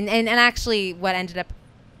actually what ended up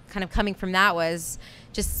kind of coming from that was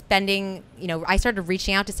just spending, I started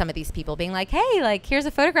reaching out to some of these people, being like, hey, here's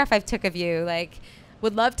a photograph I took of you.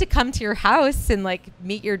 Would love to come to your house and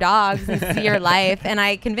meet your dogs and see your life. And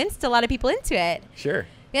I convinced a lot of people into it. Sure.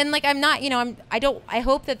 And I'm not, I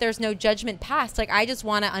hope that there's no judgment passed. I just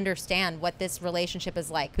want to understand what this relationship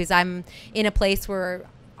is like, because I'm in a place where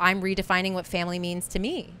I'm redefining what family means to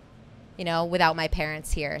me, without my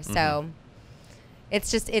parents here. So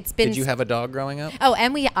it's been. Did you have a dog growing up? Oh,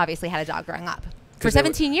 and we obviously had a dog growing up. For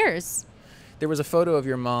 17 years. There was a photo of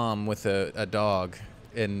your mom with a dog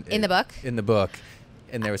in the book. In the book,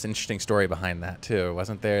 and there was an interesting story behind that too,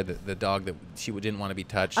 wasn't there? The dog that she didn't want to be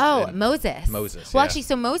touched. Oh, Moses. Moses. Well, actually,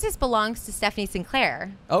 so Moses belongs to Stephanie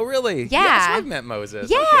Sinclair. Oh, really? Yeah. So I've met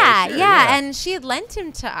Moses. Yeah, okay, sure, yeah, and she had lent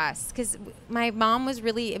him to us because my mom was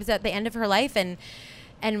it was at the end of her life, and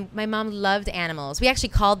my mom loved animals. We actually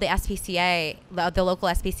called the SPCA, the local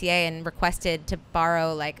SPCA, and requested to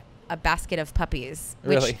borrow a basket of puppies,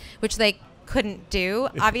 which they couldn't do,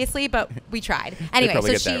 obviously, but we tried. Anyway, they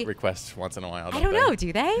probably get that request once in a while. I don't know,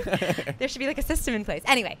 do they? There should be a system in place.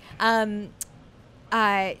 Anyway,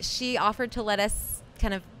 she offered to let us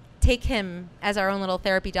kind of take him as our own little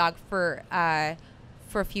therapy dog for a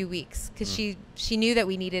few weeks, because she knew that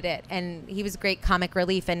we needed it, and he was great comic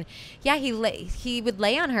relief. And yeah, he would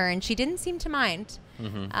lay on her, and she didn't seem to mind.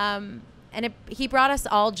 And he brought us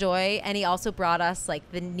all joy, and he also brought us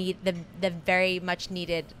the very much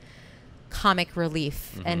needed comic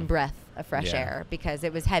relief and breath of fresh air, because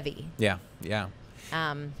it was heavy. Yeah, yeah.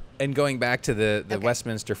 And going back to the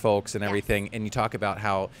Westminster folks and everything, and you talk about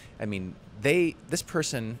how, this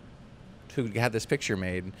person who had this picture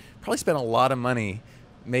made probably spent a lot of money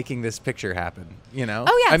making this picture happen, you know?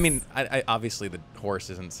 Oh, yes. I mean, I obviously the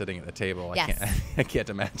horse isn't sitting at the table. Yes. I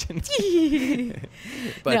can't imagine.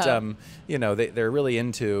 But, No. you know, they're really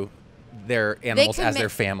into their animals as their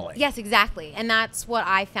family. Yes, exactly. And that's what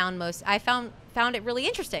I found I found it really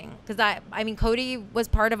interesting because I mean, Cody was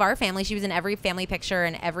part of our family. She was in every family picture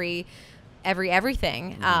and everything.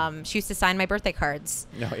 She used to sign my birthday cards.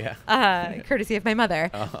 Oh, yeah. Courtesy of my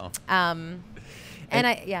mother. Oh.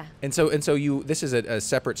 And so this is a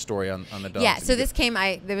separate story on the dogs. Yeah. So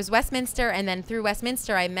there was Westminster, and then through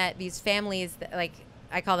Westminster, I met these families that, like,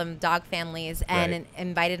 I call them dog families, and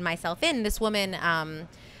invited myself in. This woman,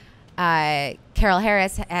 Carol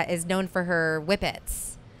Harris, is known for her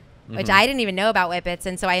whippets, which I didn't even know about whippets.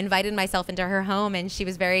 And so I invited myself into her home, and she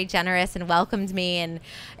was very generous and welcomed me. And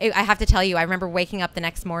I have to tell you, I remember waking up the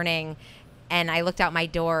next morning, and I looked out my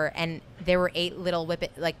door, and there were 8 little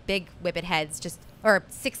big whippet heads, or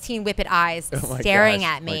 16 whippet eyes staring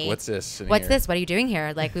at me. Like, what's this? What's this? What are you doing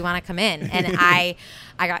here? Like, we want to come in. And I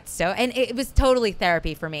got and it was totally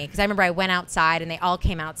therapy for me, because I remember I went outside, and they all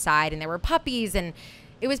came outside, and there were puppies, and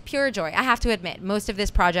it was pure joy. I have to admit, most of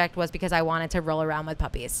this project was because I wanted to roll around with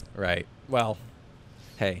puppies. Right. Well,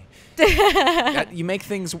 hey, you make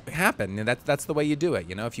things happen, and that's the way you do it.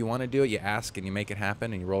 You know, if you want to do it, you ask and you make it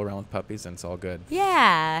happen, and you roll around with puppies, and it's all good.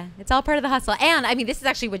 Yeah, it's all part of the hustle. And I mean, this is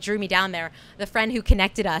actually what drew me down there. The friend who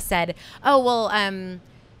connected us said, "Oh, well,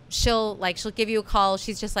 she'll give you a call.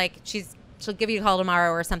 She's just like she'll give you a call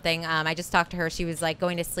tomorrow or something." I just talked to her. She was like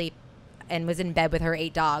going to sleep and was in bed with her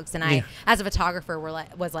 8 dogs, and I, as a photographer,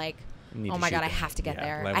 was like, "Oh my God, I have to get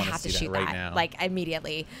there. I have to shoot that right now, like,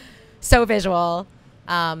 immediately." So visual.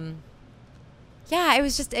 Yeah, it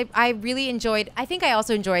was just, I really enjoyed, I think I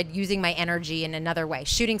also enjoyed using my energy in another way,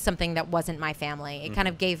 shooting something that wasn't my family. It kind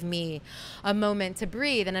of gave me a moment to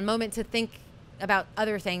breathe and a moment to think about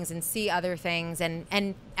other things and see other things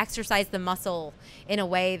and exercise the muscle in a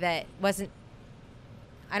way that wasn't,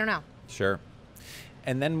 I don't know. Sure.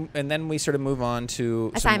 And then we sort of move on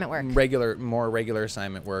to assignment work, more regular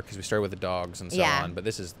assignment work, because we started with the dogs and so on. But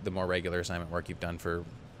this is the more regular assignment work you've done for.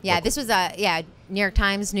 Yeah, this was New York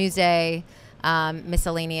Times, Newsday,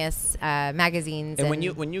 miscellaneous magazines. And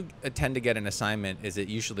when you tend to get an assignment, is it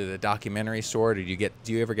usually the documentary sort, or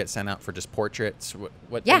do you ever get sent out for just portraits?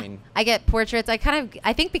 What yeah, I mean? I get portraits.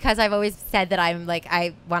 I think because I've always said that I'm like,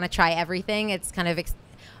 I want to try everything. It's kind of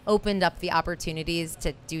opened up the opportunities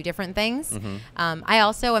to do different things. I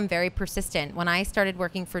also am very persistent. When I started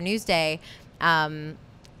working for Newsday,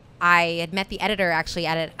 I had met the editor actually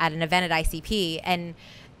at an event at ICP, and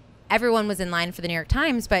everyone was in line for the New York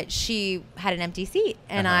Times, but she had an empty seat,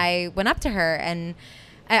 and I went up to her, and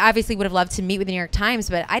I obviously would have loved to meet with the New York Times,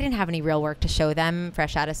 but I didn't have any real work to show them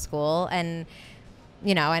fresh out of school, and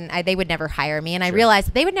they would never hire me. And I realized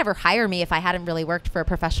that they would never hire me if I hadn't really worked for a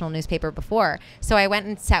professional newspaper before. So I went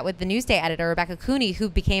and sat with the Newsday editor, Rebecca Cooney, who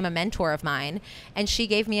became a mentor of mine. And she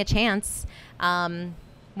gave me a chance. One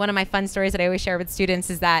of my fun stories that I always share with students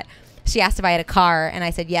is that she asked if I had a car, and I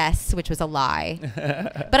said yes, which was a lie.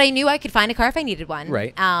 But I knew I could find a car if I needed one.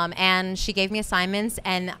 Right. And she gave me assignments,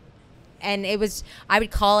 and it was, I would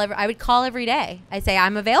call every day. I'd say,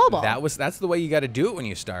 I'm available. That's the way you got to do it when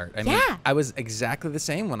you start. I mean, I was exactly the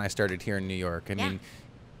same when I started here in New York. I mean,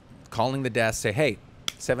 calling the desk, say, hey,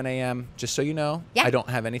 7 a.m., just so you know, I don't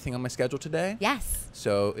have anything on my schedule today. Yes.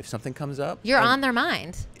 So if something comes up, you're on their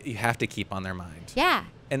mind. You have to keep on their mind. Yeah.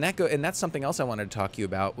 And that's something else I wanted to talk to you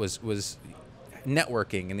about was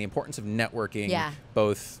networking and the importance of networking. Yeah.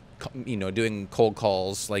 Both, doing cold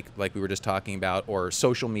calls like we were just talking about, or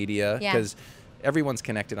social media, because everyone's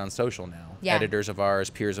connected on social now. Yeah. Editors of ours,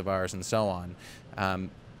 peers of ours, and so on.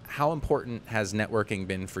 How important has networking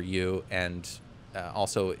been for you, and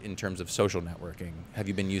also in terms of social networking? Have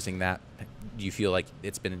you been using that? Do you feel like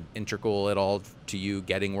it's been integral at all to you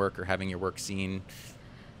getting work or having your work seen?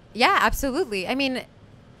 Yeah, absolutely. I mean,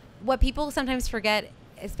 what people sometimes forget,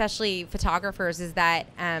 especially photographers, is that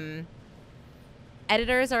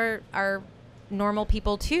editors are normal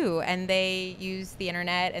people too, and they use the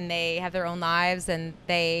internet, and they have their own lives, and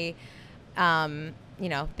they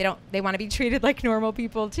they want to be treated like normal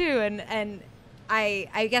people too. And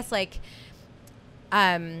I guess like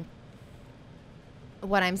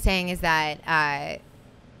what I'm saying is that I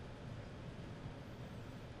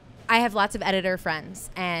have lots of editor friends,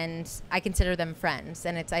 and I consider them friends,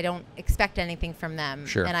 and I don't expect anything from them.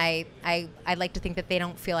 Sure. And I like to think that they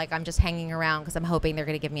don't feel like I'm just hanging around because I'm hoping they're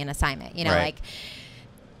going to give me an assignment. Like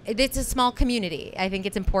it's a small community. I think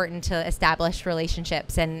it's important to establish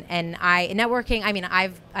relationships, and networking. I mean,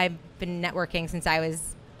 I've been networking since I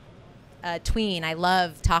was a tween. I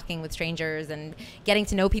love talking with strangers and getting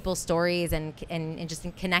to know people's stories and just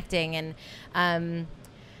connecting.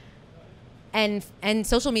 And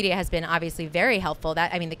social media has been obviously very helpful. The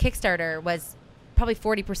Kickstarter was probably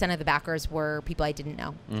 40% of the backers were people I didn't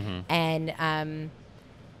know.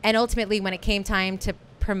 And ultimately, when it came time to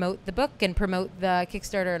promote the book and promote the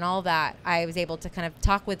Kickstarter and all of that, I was able to kind of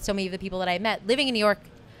talk with so many of the people that I met. Living in New York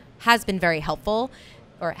has been very helpful,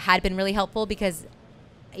 or had been really helpful, because,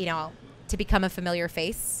 to become a familiar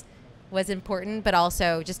face was important, but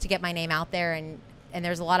also just to get my name out there, and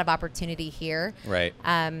there's a lot of opportunity here. Right.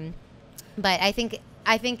 But I think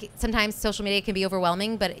sometimes social media can be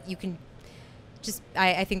overwhelming, but you can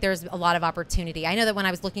I think there's a lot of opportunity. I know that when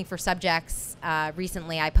I was looking for subjects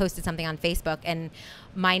recently, I posted something on Facebook, and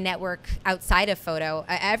my network outside of photo,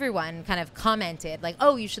 everyone kind of commented like,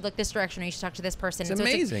 "Oh, you should look this direction, or you should talk to this person." It's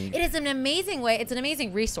amazing. It is an amazing way. It's an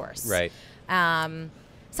amazing resource. Right.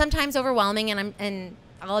 Sometimes overwhelming, and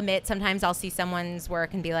I'll admit, sometimes I'll see someone's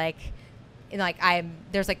work and be like, I'm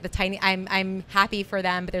happy for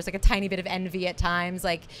them, but there's like a tiny bit of envy at times.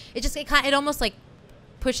 Like it almost like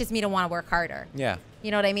pushes me to want to work harder. Yeah.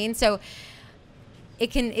 You know what I mean? So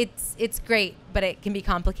it's great, but it can be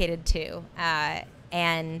complicated too.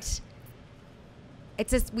 And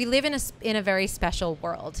it's just, we live in a very special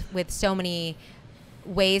world with so many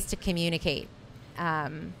ways to communicate.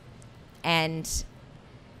 And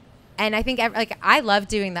I think I loved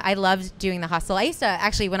doing the hustle. I used to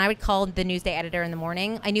actually, when I would call the Newsday editor in the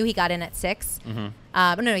morning, I knew he got in at 6.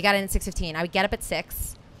 Mm-hmm. No, he got in at 6:15. I would get up at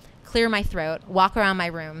 6, clear my throat, walk around my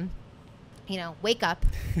room, wake up,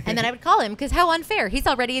 and then I would call him, because how unfair. He's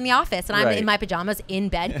already in the office, and I'm in my pajamas in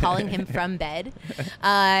bed, calling him from bed.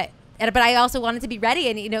 But I also wanted to be ready,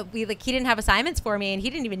 and he didn't have assignments for me, and he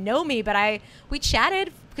didn't even know me, but we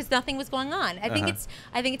chatted because nothing was going on. I think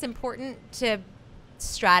it's important to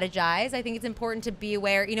strategize. I think it's important to be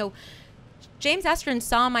aware. James Estrin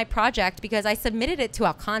saw my project because I submitted it to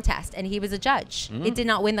a contest, and he was a judge. Mm-hmm. It did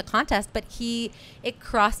not win the contest, but it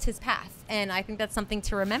crossed his path, and I think that's something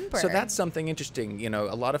to remember. So that's something interesting.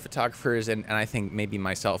 A lot of photographers, and I think maybe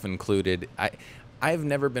myself included, I've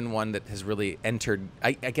never been one that has really entered.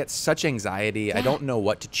 I get such anxiety. Yeah. I don't know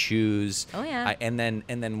what to choose. Oh yeah. And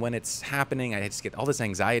then when it's happening, I just get all this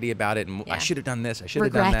anxiety about it, and I should have done this, I should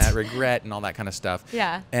have done that, regret, and all that kind of stuff.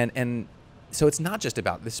 Yeah. And so it's not just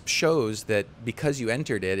about this. Shows that because you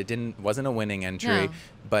entered it, wasn't a winning entry,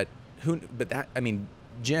 but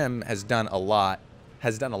Jim has done a lot.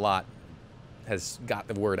 Has got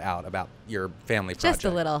the word out about your family project.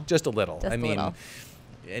 Just a little.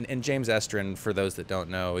 And James Estrin, for those that don't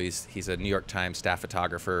know, he's a New York Times staff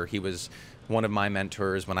photographer. He was one of my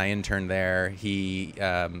mentors when I interned there. He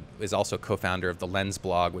is also co-founder of the Lens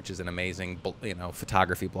blog, which is an amazing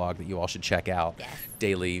photography blog that you all should check out. Yes.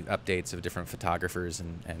 Daily updates of different photographers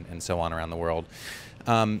and so on around the world.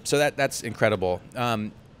 So that's incredible.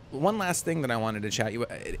 One last thing that I wanted to chat you,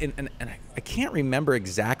 and I can't remember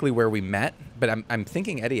exactly where we met, but I'm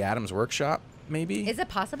thinking Eddie Adams' workshop. Maybe. Is it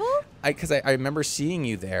possible? Because I remember seeing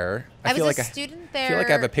you there. I was a student there. I feel like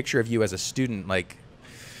I have a picture of you as a student, like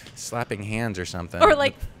slapping hands or something. Or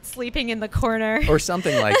like sleeping in the corner. Or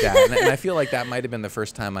something like that. And I feel like that might have been the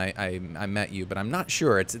first time I met you, but I'm not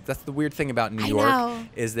sure. That's the weird thing about New York,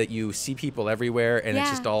 is that you see people everywhere, and it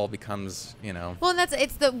just all becomes, Well,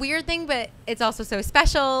 it's the weird thing, but it's also so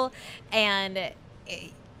special, and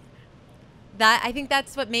I think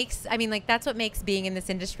that's what makes being in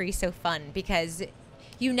this industry so fun, because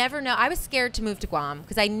you never know. I was scared to move to Guam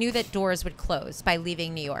because I knew that doors would close by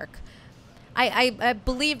leaving New York. I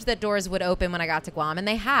believed that doors would open when I got to Guam, and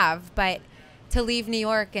they have, but to leave New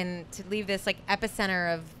York and to leave this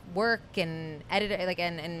epicenter of work and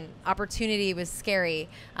and opportunity was scary.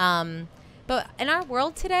 But in our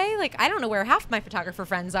world today, I don't know where half my photographer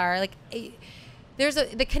friends are. The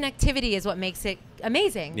connectivity is what makes it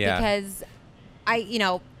amazing. Yeah. Because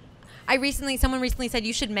someone recently said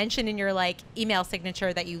you should mention in your email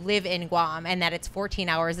signature that you live in Guam and that it's 14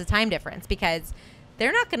 hours of time difference, because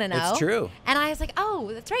they're not going to know. It's true. And I was like,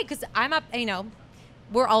 oh, that's right, because I'm up,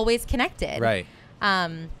 we're always connected. Right.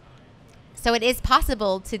 So it is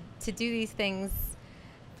possible to do these things,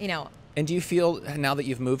 And do you feel, now that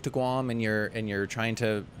you've moved to Guam and you're trying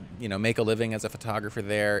to, make a living as a photographer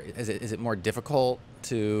there, is it more difficult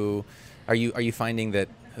to, are you finding that,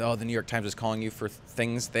 the New York Times is calling you for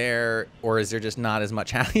things there, or is there just not as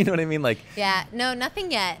much, you know what I mean? Yeah, no, nothing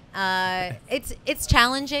yet. It's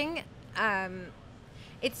challenging.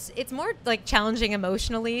 It's more like challenging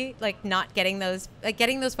emotionally, like not getting those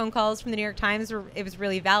phone calls from the New York Times. It was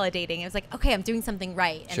really validating. It was like, okay, I'm doing something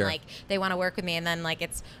right, and like they want to work with me. And then like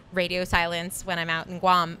it's radio silence when I'm out in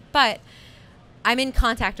Guam, but I'm in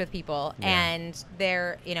contact with people, and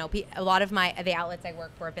they're, you know, a lot of the outlets I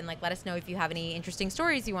work for have been like, let us know if you have any interesting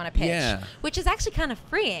stories you want to pitch, which is actually kind of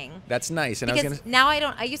freeing. That's nice. And because now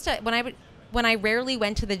I used to when I rarely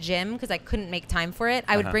went to the gym because I couldn't make time for it,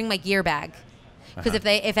 I would bring my gear bag. Because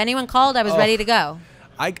if anyone called, I was ready to go.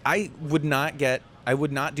 I would not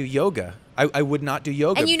do yoga. I would not do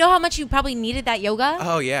yoga. And you know how much you probably needed that yoga?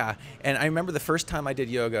 Oh, yeah. And I remember the first time I did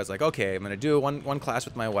yoga, I was like, okay, I'm going to do one class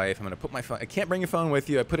with my wife. I'm going to put my phone. I can't bring your phone with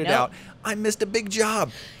you. I put it out. I missed a big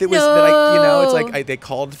job. It's like they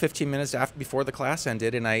called 15 minutes before the class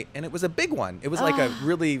ended, and it was a big one. It was like a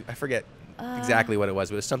really, I forget exactly what it was,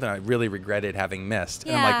 but it was something I really regretted having missed.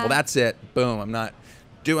 And I'm like, well, that's it. Boom. I'm not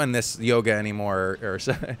doing this yoga anymore or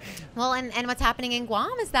so. Well, and what's happening in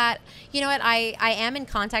Guam is that, you know what, I am in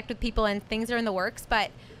contact with people and things are in the works,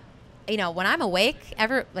 but you know, when I'm awake,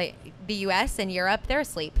 like the US and Europe, they're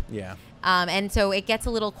asleep. Yeah. And so it gets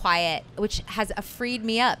a little quiet, which has freed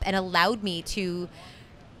me up and allowed me to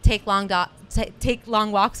take long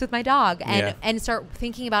walks with my dog and start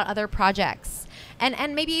thinking about other projects.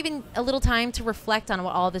 And maybe even a little time to reflect on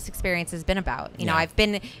what all this experience has been about. You know,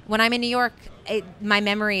 when I'm in New York, my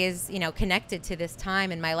memory is, you know, connected to this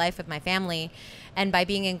time in my life with my family. And by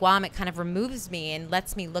being in Guam, it kind of removes me and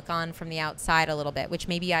lets me look on from the outside a little bit, which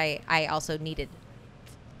maybe I also needed.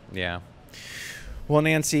 Yeah. Well,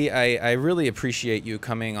 Nancy, I really appreciate you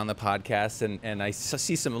coming on the podcast, and I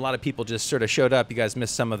see a lot of people just sort of showed up. You guys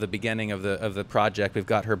missed some of the beginning of the project. We've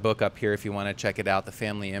got her book up here if you want to check it out, The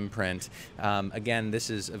Family Imprint. Again, this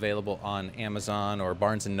is available on Amazon or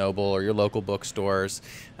Barnes & Noble or your local bookstores.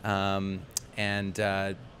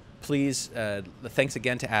 Please, thanks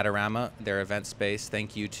again to Adorama, their event space.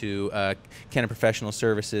 Thank you to Canon Professional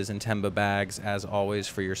Services and Temba Bags, as always,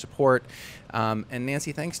 for your support. And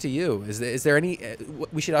Nancy, thanks to you. Is there any?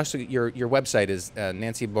 We should also your website is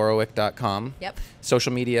nancyborowick.com. Yep.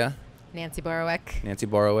 Social media. Nancy Borowick. Nancy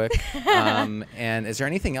Borowick. And is there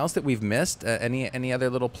anything else that we've missed? Any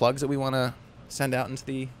other little plugs that we want to send out into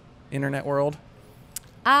the internet world?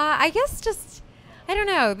 I guess just, I don't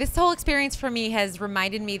know. This whole experience for me has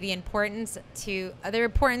reminded me the importance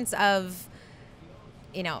of,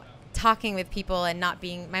 you know, talking with people and not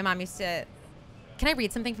being. My mom used to. Can I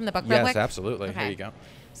read something from the book real quick? Yes, absolutely. Okay. Here you go.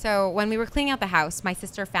 So when we were cleaning out the house, my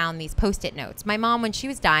sister found these Post-it notes. My mom, when she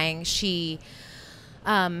was dying, she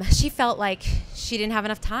felt like she didn't have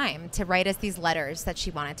enough time to write us these letters that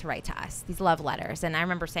she wanted to write to us, these love letters. And I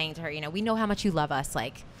remember saying to her, you know, we know how much you love us.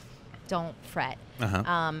 Like, don't fret.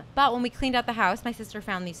 But when we cleaned out the house, my sister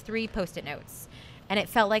found these 3 Post-it notes. And it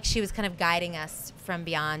felt like she was kind of guiding us from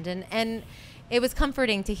beyond. And it was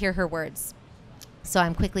comforting to hear her words. So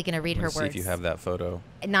I'm quickly going to read her words. See if you have that photo.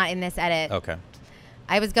 Not in this edit. Okay.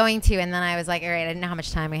 I was going to, and then I was like, all right, I didn't know how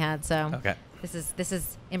much time we had. So okay. This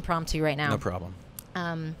is impromptu right now. No problem.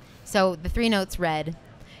 So the 3 notes read,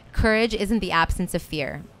 courage isn't the absence of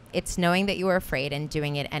fear. It's knowing that you are afraid and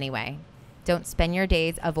doing it anyway. Don't spend your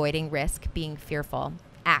days avoiding risk, being fearful.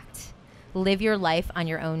 Act. Live your life on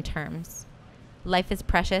your own terms. Life is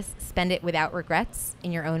precious. Spend it without regrets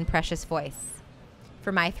in your own precious voice.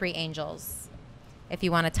 For my 3 angels, if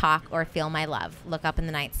you want to talk or feel my love, look up in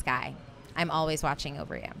the night sky. I'm always watching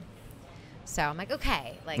over you. So I'm like,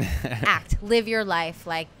 okay, like act, live your life.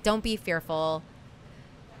 Like, don't be fearful.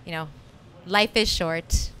 You know, life is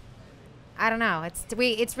short. I don't know.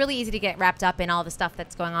 It's really easy to get wrapped up in all the stuff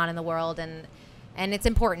that's going on in the world, and it's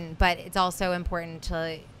important, but it's also important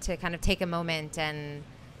to kind of take a moment and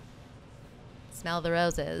smell the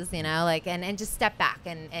roses, you know, like, and just step back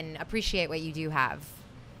and appreciate what you do have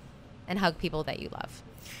and hug people that you love.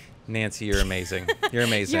 Nancy, you're amazing. You're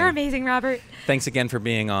amazing. You're amazing, Robert. Thanks again for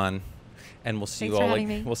being on, and we'll see Thanks for having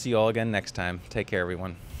me. We'll see you all again next time. Take care,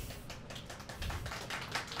 everyone.